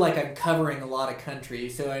I feel like I'm covering a lot of country.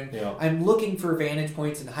 So I'm looking for vantage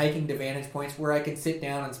points and hiking to vantage points where I can sit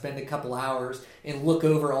down and spend a couple hours and look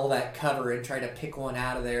over all that cover and try to pick one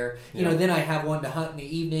out of there. Then I have one to hunt in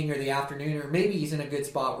the evening or the afternoon, or maybe he's in a good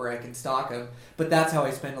spot where I can stalk him. But that's how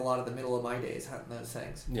I spend a lot of the middle of my days, hunting those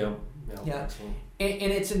things. Yeah.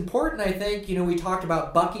 And it's important, I think, we talked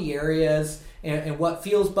about bucky areas and what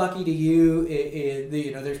feels bucky to you.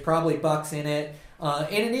 There's probably bucks in it.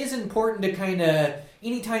 And it is important to kind of,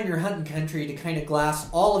 anytime you're hunting country, to kind of glass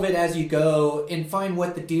all of it as you go and find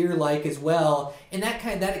what the deer like as well. And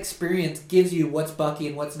that experience gives you what's bucky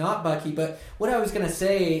and what's not bucky. But what I was going to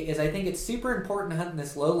say is I think it's super important hunting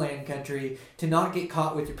this lowland country to not get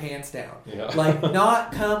caught with your pants down. Yeah. Like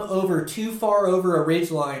not come over too far over a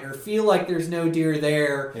ridgeline or feel like there's no deer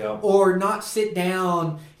there, or not sit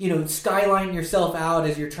down, skyline yourself out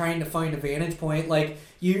as you're trying to find a vantage point. Like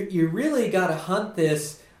you really got to hunt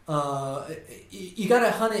this. You got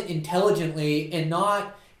to hunt it intelligently and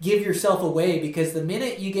not give yourself away, because the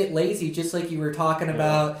minute you get lazy, just like you were talking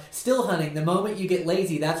about still hunting, the moment you get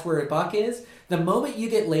lazy, that's where a buck is. The moment you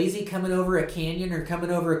get lazy coming over a canyon or coming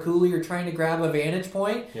over a coulee or trying to grab a vantage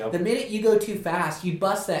point, the minute you go too fast, you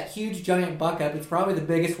bust that huge giant buck up. It's probably the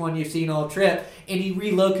biggest one you've seen all trip, and he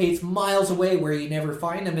relocates miles away where you never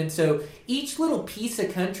find him. And so each little piece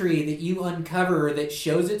of country that you uncover that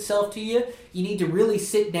shows itself to you, you need to really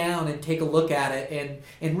sit down and take a look at it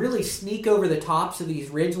and really sneak over the tops of these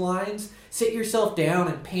ridge lines, sit yourself down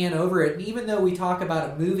and pan over it. And even though we talk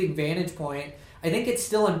about a moving vantage point, I think it's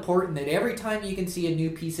still important that every time you can see a new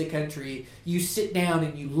piece of country, you sit down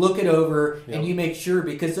and you look it over and you make sure,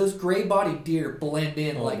 because those gray-bodied deer blend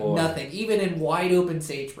in nothing, even in wide open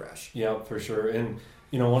sagebrush. Yeah, for sure. And,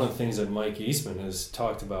 one of the things that Mike Eastman has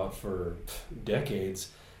talked about for decades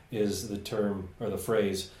is the term or the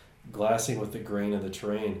phrase, glassing with the grain of the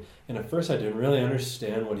terrain. And at first I didn't really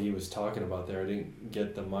understand what he was talking about there. I didn't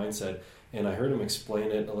get the mindset. And I heard him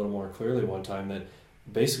explain it a little more clearly one time, that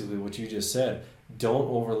basically what you just said, don't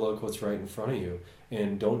overlook what's right in front of you,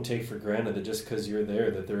 and don't take for granted that just because you're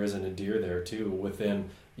there that there isn't a deer there too within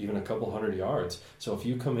even a couple 100 yards. So if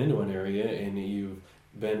you come into an area and you've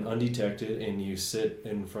been undetected and you sit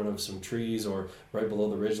in front of some trees or right below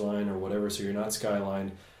the ridgeline or whatever, so you're not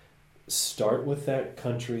skylined, start with that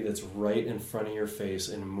country that's right in front of your face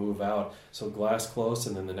and move out. So glass close,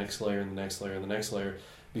 and then the next layer and the next layer and the next layer.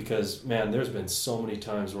 Because, man, there's been so many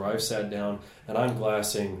times where I've sat down and I'm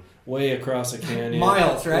glassing way across a canyon.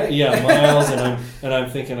 Miles, right? Yeah, miles, and I'm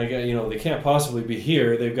thinking, they can't possibly be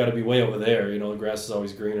here. They've got to be way over there. The grass is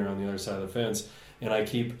always greener on the other side of the fence. And I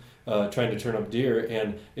keep trying to turn up deer.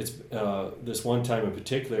 And it's this one time in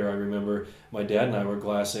particular, I remember my dad and I were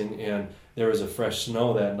glassing, and there was a fresh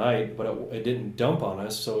snow that night, but it didn't dump on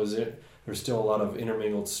us. So there's still a lot of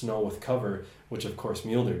intermingled snow with cover, which of course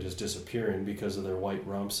mule deer just disappear in because of their white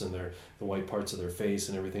rumps and the white parts of their face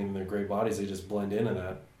and everything, and their gray bodies. They just blend into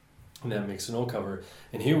that, and that makes snow cover.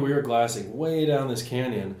 And here we were glassing way down this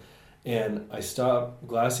canyon, and I stopped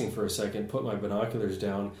glassing for a second, put my binoculars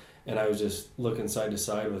down, and I was just looking side to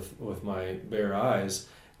side with my bare eyes,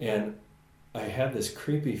 and I had this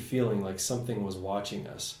creepy feeling like something was watching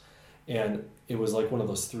us. and it was like one of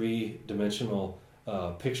those 3-dimensional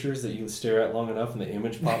pictures that you stare at long enough and the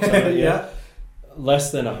image pops out at you. Yeah.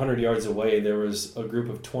 Less than 100 yards away, there was a group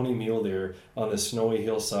of 20 mule deer on this snowy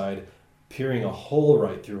hillside peering a hole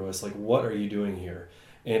right through us. Like, what are you doing here?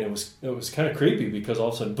 And it was kind of creepy because all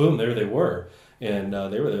of a sudden, boom, there they were. And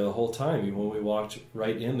they were there the whole time, even when we walked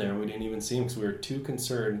right in there. We didn't even see them because we were too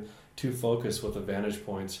concerned, too focused with the vantage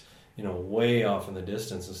points, way off in the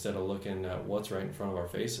distance instead of looking at what's right in front of our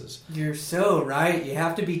faces. You're so right. You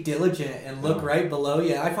have to be diligent and look right below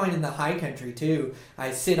you. I find in the high country too, I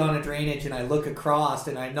sit on a drainage and I look across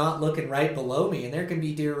and I'm not looking right below me, and there can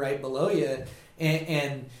be deer right below you.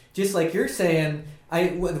 And just like you're saying,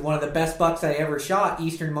 one of the best bucks I ever shot,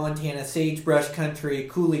 eastern Montana, sagebrush country,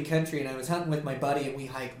 coulee country, and I was hunting with my buddy, and we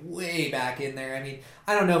hiked way back in there. I mean,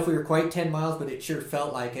 I don't know if we were quite 10 miles, but it sure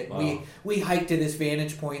felt like it. Wow. We hiked to this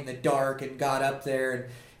vantage point in the dark and got up there,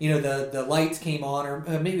 and the lights came on, or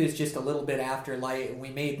maybe it was just a little bit after light, and we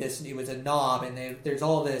made this. It was a knob, and there's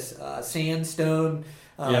all this sandstone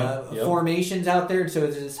formations out there, and so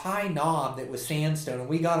there's this high knob that was sandstone, and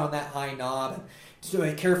we got on that high knob, and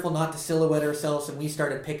so careful not to silhouette ourselves, and we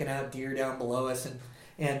started picking out deer down below us,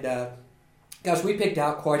 and gosh, we picked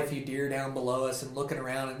out quite a few deer down below us, and looking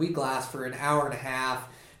around, and we glassed for an hour and a half,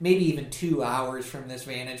 maybe even 2 hours from this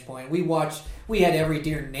vantage point. We had every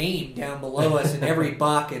deer named down below us and every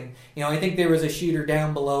buck, and I think there was a shooter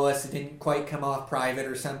down below us that didn't quite come off private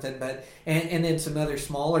or something, but and then some other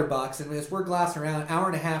smaller bucks. And as we're glassing around, an hour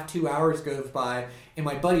and a half, 2 hours goes by, and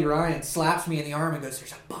my buddy Ryan slaps me in the arm and goes,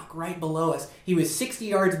 "There's a buck right below us." He was 60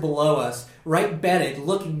 yards below us, right bedded,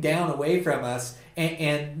 looking down away from us.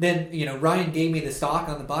 And then, Ryan gave me the stock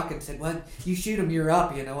on the buck and said, "Well, you shoot him, you're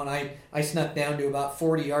up," and I snuck down to about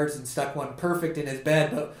 40 yards and stuck one perfect in his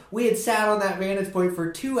bed. But we had sat on that vantage point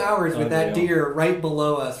for 2 hours with that deer right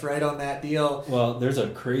below us, right on that deal. Well, there's a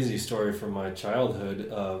crazy story from my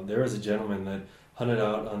childhood. There was a gentleman that hunted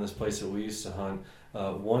out on this place that we used to hunt.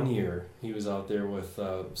 1 year, he was out there with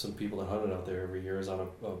some people that hunted out there every year. It was on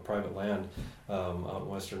a private land out in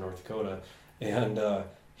western North Dakota. And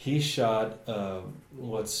he shot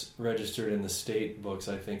what's registered in the state books,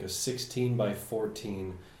 I think, a 16 by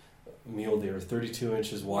 14 mule deer, 32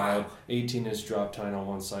 inches wide, 18-inch drop tine on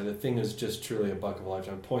one side. The thing is just truly a buck of a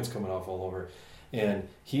lifetime. Points coming off all over. And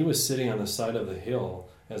he was sitting on the side of the hill,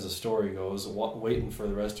 as the story goes, waiting for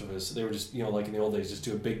the rest of us. They were just, like in the old days, just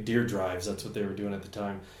doing big deer drives. That's what they were doing at the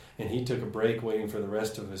time. And he took a break waiting for the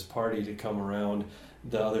rest of his party to come around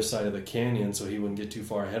the other side of the canyon so he wouldn't get too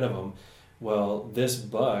far ahead of them. Well, this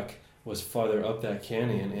buck was farther up that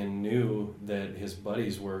canyon and knew that his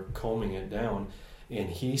buddies were combing it down, and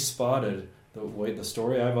he spotted the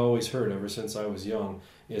story I've always heard ever since I was young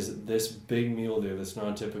is this big mule deer that's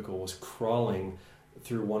non-typical was crawling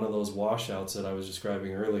through one of those washouts that I was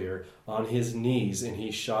describing earlier on his knees, and he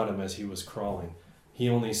shot him as he was crawling. He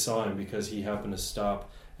only saw him because he happened to stop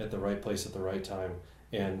at the right place at the right time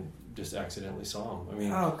and just accidentally saw him. I mean,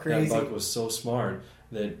 that buck was so smart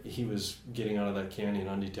that he was getting out of that canyon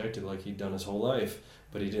undetected like he'd done his whole life,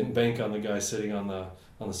 but he didn't bank on the guy sitting on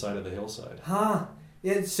the side of the hillside.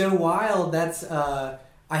 It's so wild. That's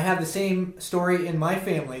I have the same story in my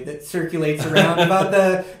family that circulates around about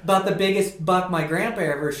the biggest buck my grandpa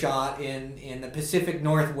ever shot in the Pacific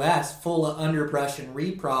Northwest, full of underbrush and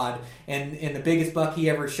reprod, and the biggest buck he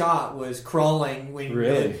ever shot was crawling when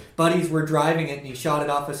really? Buddies were driving it, and he shot it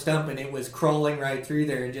off a stump, and it was crawling right through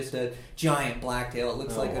there, and just a giant blacktail. It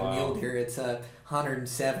looks like a mule deer. It's a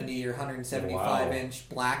 170 or 175 inch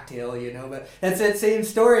blacktail, but that's that same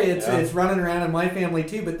story. It's running around in my family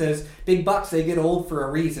too. But those big bucks, they get old for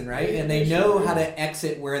a reason, right? And they know how to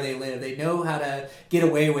exit where they live. They know how to get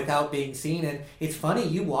away without being seen. And it's funny,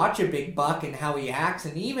 you watch a big buck and how he acts,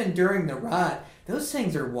 and even during the rut, those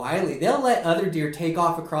things are wily. They'll let other deer take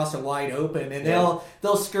off across a wide open, and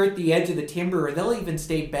they'll skirt the edge of the timber, or they'll even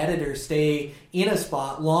stay bedded or stay in a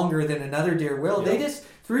spot longer than another deer will. They just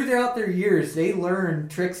throughout their years, they learn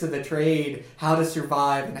tricks of the trade, how to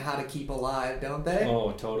survive and how to keep alive, don't they?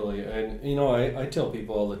 Oh, totally. And, I tell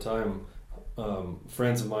people all the time,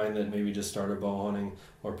 friends of mine that maybe just started bow hunting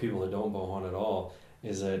or people that don't bow hunt at all,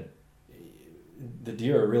 is that the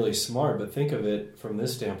deer are really smart, but think of it from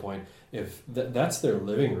this standpoint. If that's their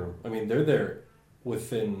living room, I mean, they're there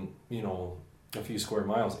within, a few square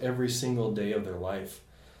miles every single day of their life.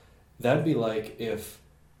 That'd be like if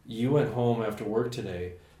you went home after work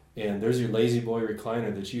today and there's your lazy boy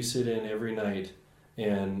recliner that you sit in every night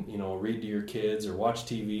and read to your kids or watch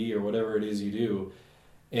TV or whatever it is you do,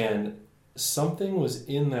 and something was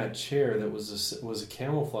in that chair that was a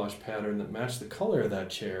camouflage pattern that matched the color of that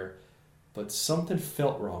chair, but something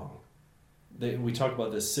felt wrong. we talk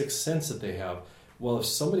about this sixth sense that they have. Well, if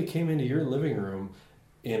somebody came into your living room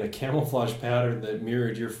in a camouflage pattern that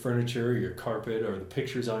mirrored your furniture, your carpet, or the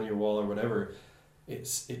pictures on your wall or whatever,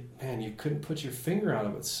 man, you couldn't put your finger on it,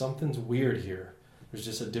 but something's weird here. There's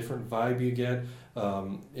just a different vibe you get.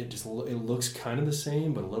 It looks kind of the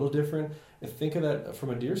same, but a little different. And think of that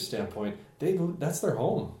from a deer standpoint. That's their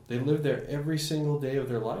home. They live there every single day of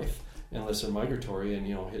their life, unless they're migratory and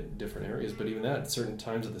hit different areas. But even that, at certain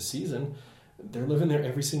times of the season, they're living there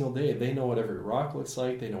every single day. They know what every rock looks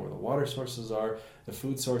like. They know where the water sources are, the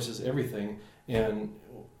food sources, everything. And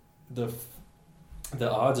the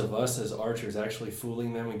odds of us as archers actually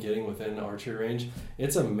fooling them and getting within archery range,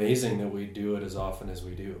 it's amazing that we do it as often as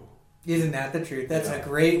we do. Isn't that the truth? That's a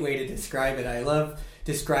great way to describe it. I love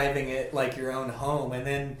describing it like your own home, and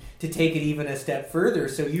then to take it even a step further,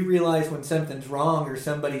 so you realize when something's wrong or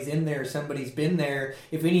somebody's in there, somebody's been there,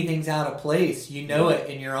 if anything's out of place, you know it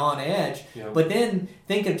and you're on edge. But then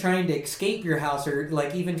think of trying to escape your house, or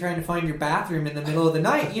like even trying to find your bathroom in the middle of the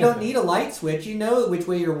night. You don't need a light switch. You know which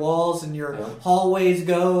way your walls and your hallways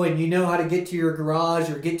go, and you know how to get to your garage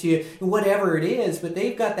or get to whatever it is. But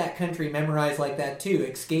they've got that country memorized like that too.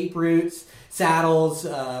 Escape routes, saddles,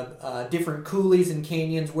 different coulees and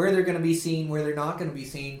canyons, where they're going to be seen, where they're not going to be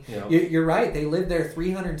seen. You're right. They live there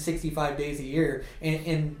 365 days a year.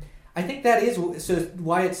 And I think that is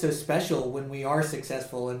why it's so special when we are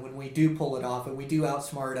successful and when we do pull it off and we do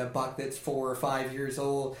outsmart a buck that's 4 or 5 years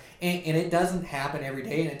old. And it doesn't happen every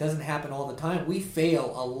day, and it doesn't happen all the time. We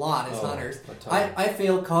fail a lot as hunters. I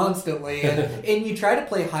fail constantly. And you try to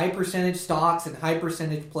play high percentage stocks and high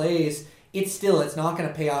percentage plays, it's not going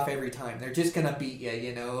to pay off every time. They're just going to beat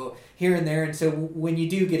you, here and there. And so when you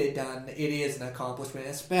do get it done, it is an accomplishment,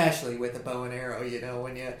 especially with a bow and arrow,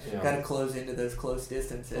 when you got to close into those close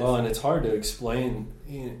distances. Well, and it's hard to explain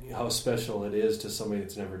how special it is to somebody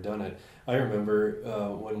that's never done it. I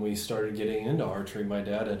remember when we started getting into archery, my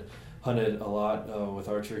dad had hunted a lot with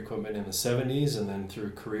archery equipment in the 70s, and then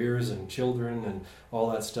through careers and children and all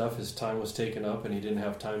that stuff, his time was taken up, and he didn't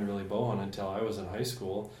have time to really bow hunt until I was in high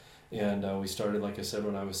school. And we started, like I said,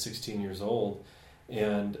 when I was 16 years old.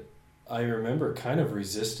 And I remember kind of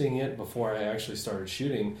resisting it before I actually started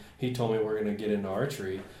shooting. He told me we're going to get into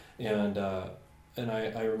archery. And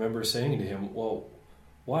I remember saying to him, well,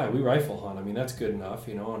 why? We rifle hunt. I mean, that's good enough,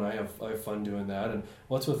 and I have fun doing that. And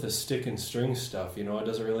what's with the stick and string stuff? It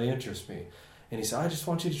doesn't really interest me. And he said, I just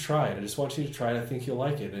want you to try it. I think you'll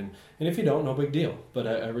like it. And if you don't, no big deal. But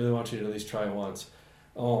I really want you to at least try it once.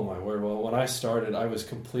 Oh my word. Well, when I started, I was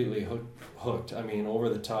completely hooked. I mean, over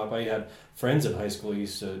the top. I had friends in high school who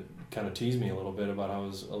used to kind of tease me a little bit about how I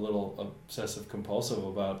was a little obsessive compulsive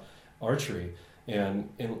about archery. And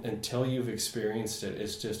until you've experienced it,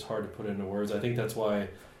 it's just hard to put into words. I think that's why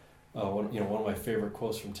one of my favorite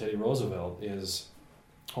quotes from Teddy Roosevelt is,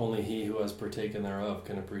 only he who has partaken thereof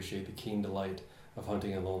can appreciate the keen delight of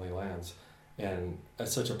hunting in lonely lands. And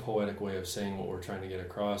that's such a poetic way of saying what we're trying to get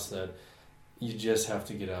across, that you just have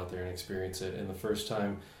to get out there and experience it. And the first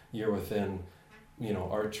time you're within,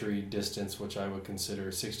 archery distance, which I would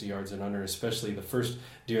consider 60 yards and under, especially the first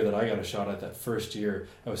deer that I got a shot at that first year,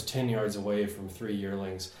 I was 10 yards away from 3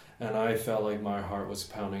 yearlings, and I felt like my heart was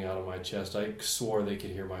pounding out of my chest. I swore they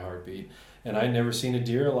could hear my heartbeat. And I'd never seen a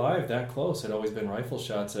deer alive that close. It'd always been rifle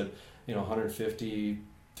shots at, 150,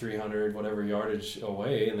 300, whatever yardage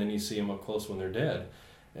away, and then you see them up close when they're dead.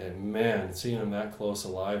 And man, seeing them that close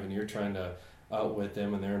alive, and you're trying to outwit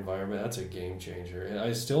them in their environment, that's a game changer. And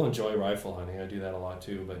I still enjoy rifle hunting. I do that a lot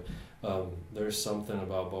too, but there's something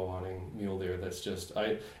about bow hunting mule deer that's just,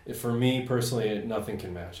 for me personally, nothing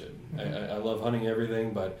can match it. I love hunting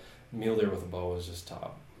everything, but mule deer with a bow is just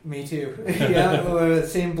top. Me too.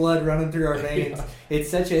 Same blood running through our veins. It's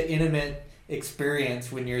such an intimate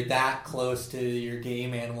experience when you're that close to your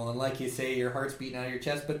game animal, and like you say, your heart's beating out of your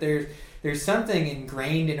chest. But there's something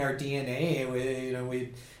ingrained in our DNA.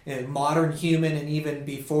 We modern human, and even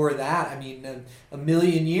before that, I mean, a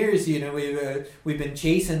million years. We've been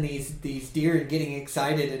chasing these deer and getting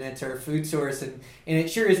excited, and it's our food source, and it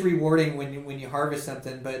sure is rewarding when you harvest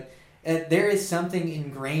something. But there is something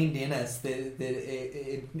ingrained in us that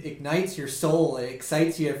it ignites your soul. It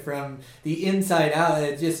excites you from the inside out.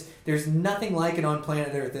 There's nothing like it on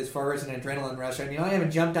planet Earth as far as an adrenaline rush. I mean, I haven't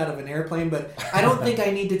jumped out of an airplane, but I don't think I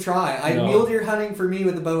need to try. Mule deer hunting for me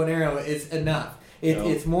with a bow and arrow is enough.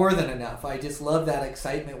 It's more than enough. I just love that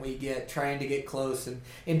excitement we get trying to get close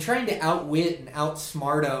and trying to outwit and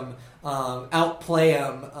outsmart them, outplay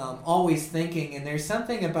them, always thinking. And there's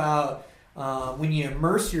something about when you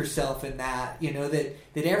immerse yourself in that,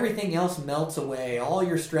 that everything else melts away, all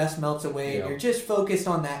your stress melts away, and you're just focused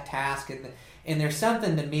on that task. And there's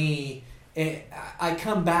something to me I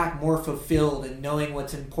come back more fulfilled and knowing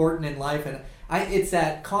what's important in life, and it's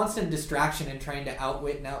that constant distraction and trying to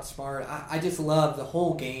outwit and outsmart. I just love the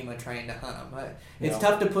whole game of trying to hunt them. It's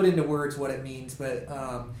tough to put into words what it means, but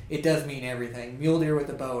it does mean everything. Mule deer with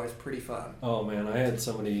a bow is pretty fun. Oh man, I had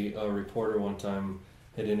somebody, a reporter one time,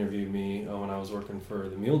 had interviewed me when I was working for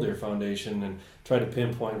the Mule Deer Foundation and tried to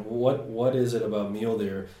pinpoint what is it about mule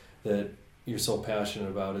deer that you're so passionate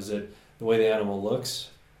about? Is it the way the animal looks?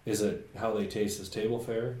 Is it how they taste as table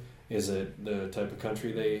fare? Is it the type of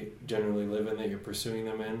country they generally live in that you're pursuing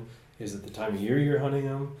them in? Is it the time of year you're hunting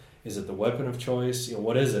them? Is it the weapon of choice?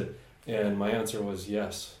 What is it? And my answer was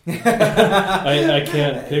yes. I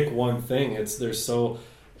can't pick one thing.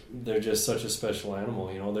 They're just such a special animal.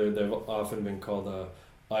 They've often been called a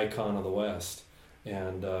icon of the West.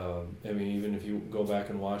 And even if you go back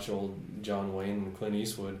and watch old John Wayne and Clint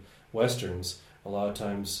Eastwood westerns, a lot of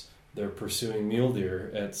times they're pursuing mule deer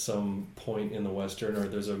at some point in the western, or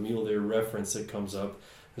there's a mule deer reference that comes up.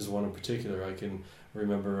 There's one in particular I can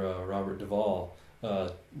remember Robert Duvall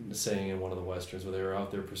saying in one of the westerns where they were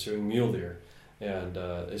out there pursuing mule deer. And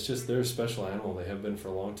it's just, they're a special animal. They have been for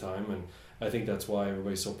a long time, and I think that's why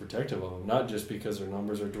everybody's so protective of them. Not just because their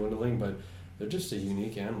numbers are dwindling, but they're just a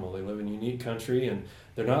unique animal. They live in a unique country, and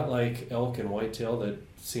they're not like elk and whitetail that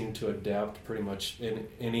seem to adapt pretty much in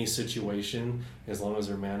any situation. As long as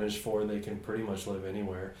they're managed for, they can pretty much live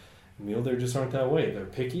anywhere. Mule deer just aren't that way. They're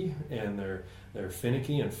picky, and they're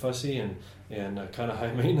finicky and fussy and kind of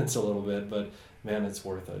high maintenance a little bit, but man, it's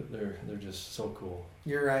worth it. They're just so cool.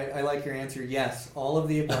 You're right. I like your answer. Yes, all of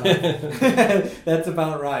the above. That's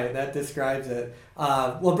about right. That describes it.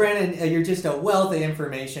 Well, Brandon, you're just a wealth of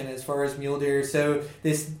information as far as mule deer. So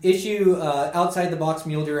this issue, Outside the Box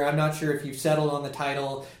Mule Deer, I'm not sure if you've settled on the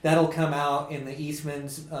title. That'll come out in the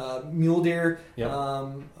Eastman's Mule Deer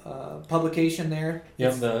publication there.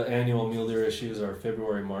 Yep, the annual mule deer issues are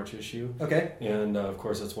February, March issue. Okay. And of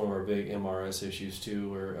course, that's one of our big MRS issues too,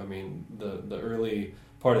 where, the early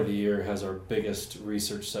part of the year has our biggest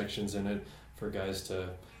research sections in it for guys to,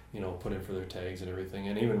 put in for their tags and everything,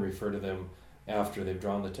 and even refer to them after they've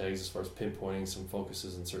drawn the tags as far as pinpointing some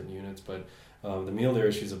focuses in certain units. But the mule deer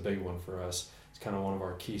issue is a big one for us. It's kind of one of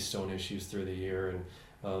our keystone issues through the year,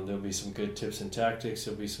 and there'll be some good tips and tactics.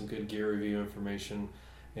 There'll be some good gear review information,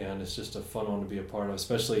 and it's just a fun one to be a part of.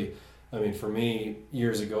 Especially, for me,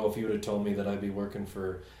 years ago, if you would have told me that I'd be working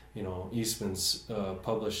for, Eastman's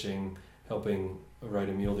Publishing, helping write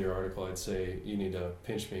a mule deer article, I'd say you need to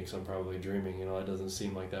pinch me because I'm probably dreaming. It doesn't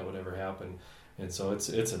seem like that would ever happen, and so it's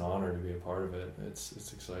an honor to be a part of it.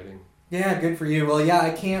 It's exciting. Yeah, good for you. Well, yeah,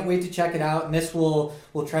 I can't wait to check it out. And this we'll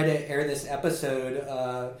try to air this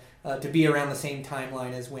episode to be around the same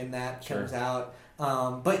timeline as when that comes out.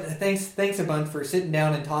 But thanks a bunch for sitting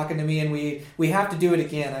down and talking to me, and we have to do it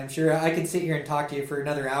again. I'm sure I could sit here and talk to you for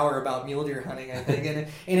another hour about mule deer hunting, I think.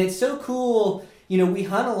 and it's so cool. We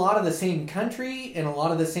hunt a lot of the same country and a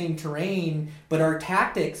lot of the same terrain, but our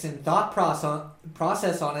tactics and thought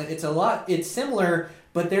process on it, it's similar,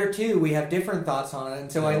 but there too, we have different thoughts on it.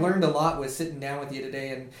 And so I learned a lot with sitting down with you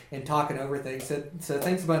today and talking over things. So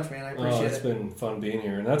thanks a bunch, man. I appreciate it. It's been fun being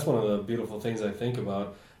here. And that's one of the beautiful things I think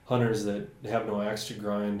about hunters that have no axe to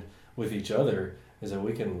grind with each other, is that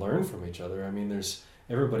we can learn from each other.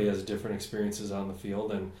 Everybody has different experiences on the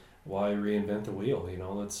field, and why reinvent the wheel?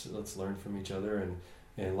 Let's learn from each other,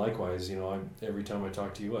 and likewise, every time I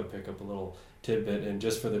talk to you, I pick up a little tidbit. And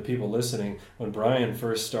just for the people listening, when Brian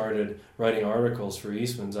first started writing articles for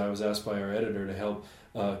Eastman's, I was asked by our editor to help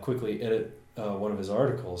quickly edit one of his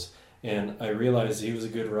articles, and I realized he was a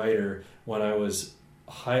good writer when I was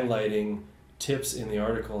highlighting tips in the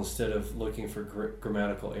article instead of looking for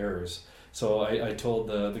grammatical errors. So I told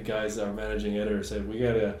the guys, our managing editor, said we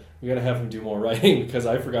gotta have him do more writing because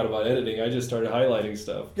I forgot about editing. I just started highlighting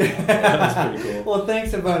stuff. That was pretty cool. Well,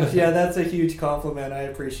 thanks a bunch. Yeah, that's a huge compliment. I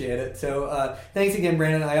appreciate it. So thanks again,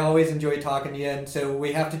 Brandon. I always enjoy talking to you, and so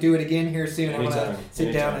we have to do it again here soon. Anytime. I want to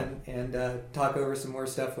sit down and talk over some more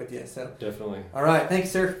stuff with you. So definitely. All right. Thanks,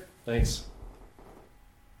 sir. Thanks.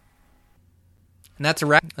 And that's a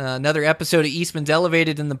wrap. Another episode of Eastman's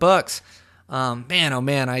Elevated in the books. Man, oh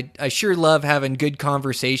man, I sure love having good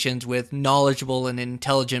conversations with knowledgeable and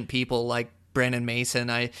intelligent people like Brandon Mason.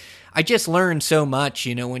 I just learn so much,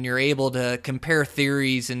 when you're able to compare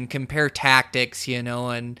theories and compare tactics,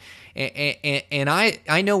 and and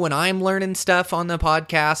I know when I'm learning stuff on the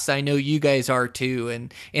podcast, I know you guys are too.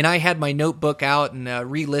 And I had my notebook out and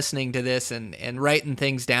re-listening to this and writing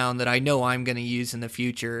things down that I know I'm going to use in the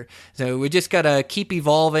future. So we just got to keep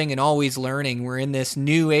evolving and always learning. We're in this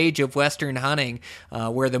new age of Western hunting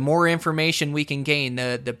where the more information we can gain,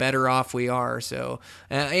 the better off we are. So,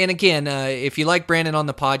 and again, if you like Brandon on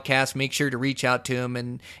the podcast, make sure to reach out to him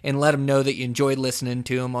and let him know that you enjoyed listening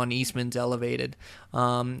to him on Eastman's Elevated.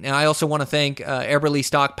 And I also want to thank Eberly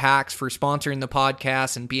Stock Packs for sponsoring the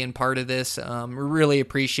podcast and being part of this. Really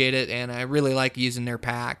appreciate it, and I really like using their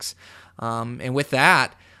packs. And with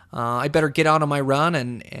that, I better get out on my run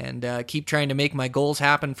and keep trying to make my goals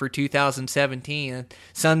happen for 2017.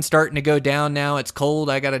 Sun's starting to go down now. It's cold.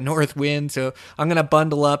 I got a north wind, so I'm going to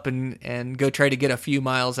bundle up and go try to get a few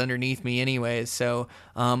miles underneath me anyways. So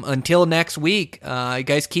until next week, you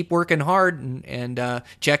guys keep working hard and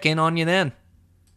check in on you then.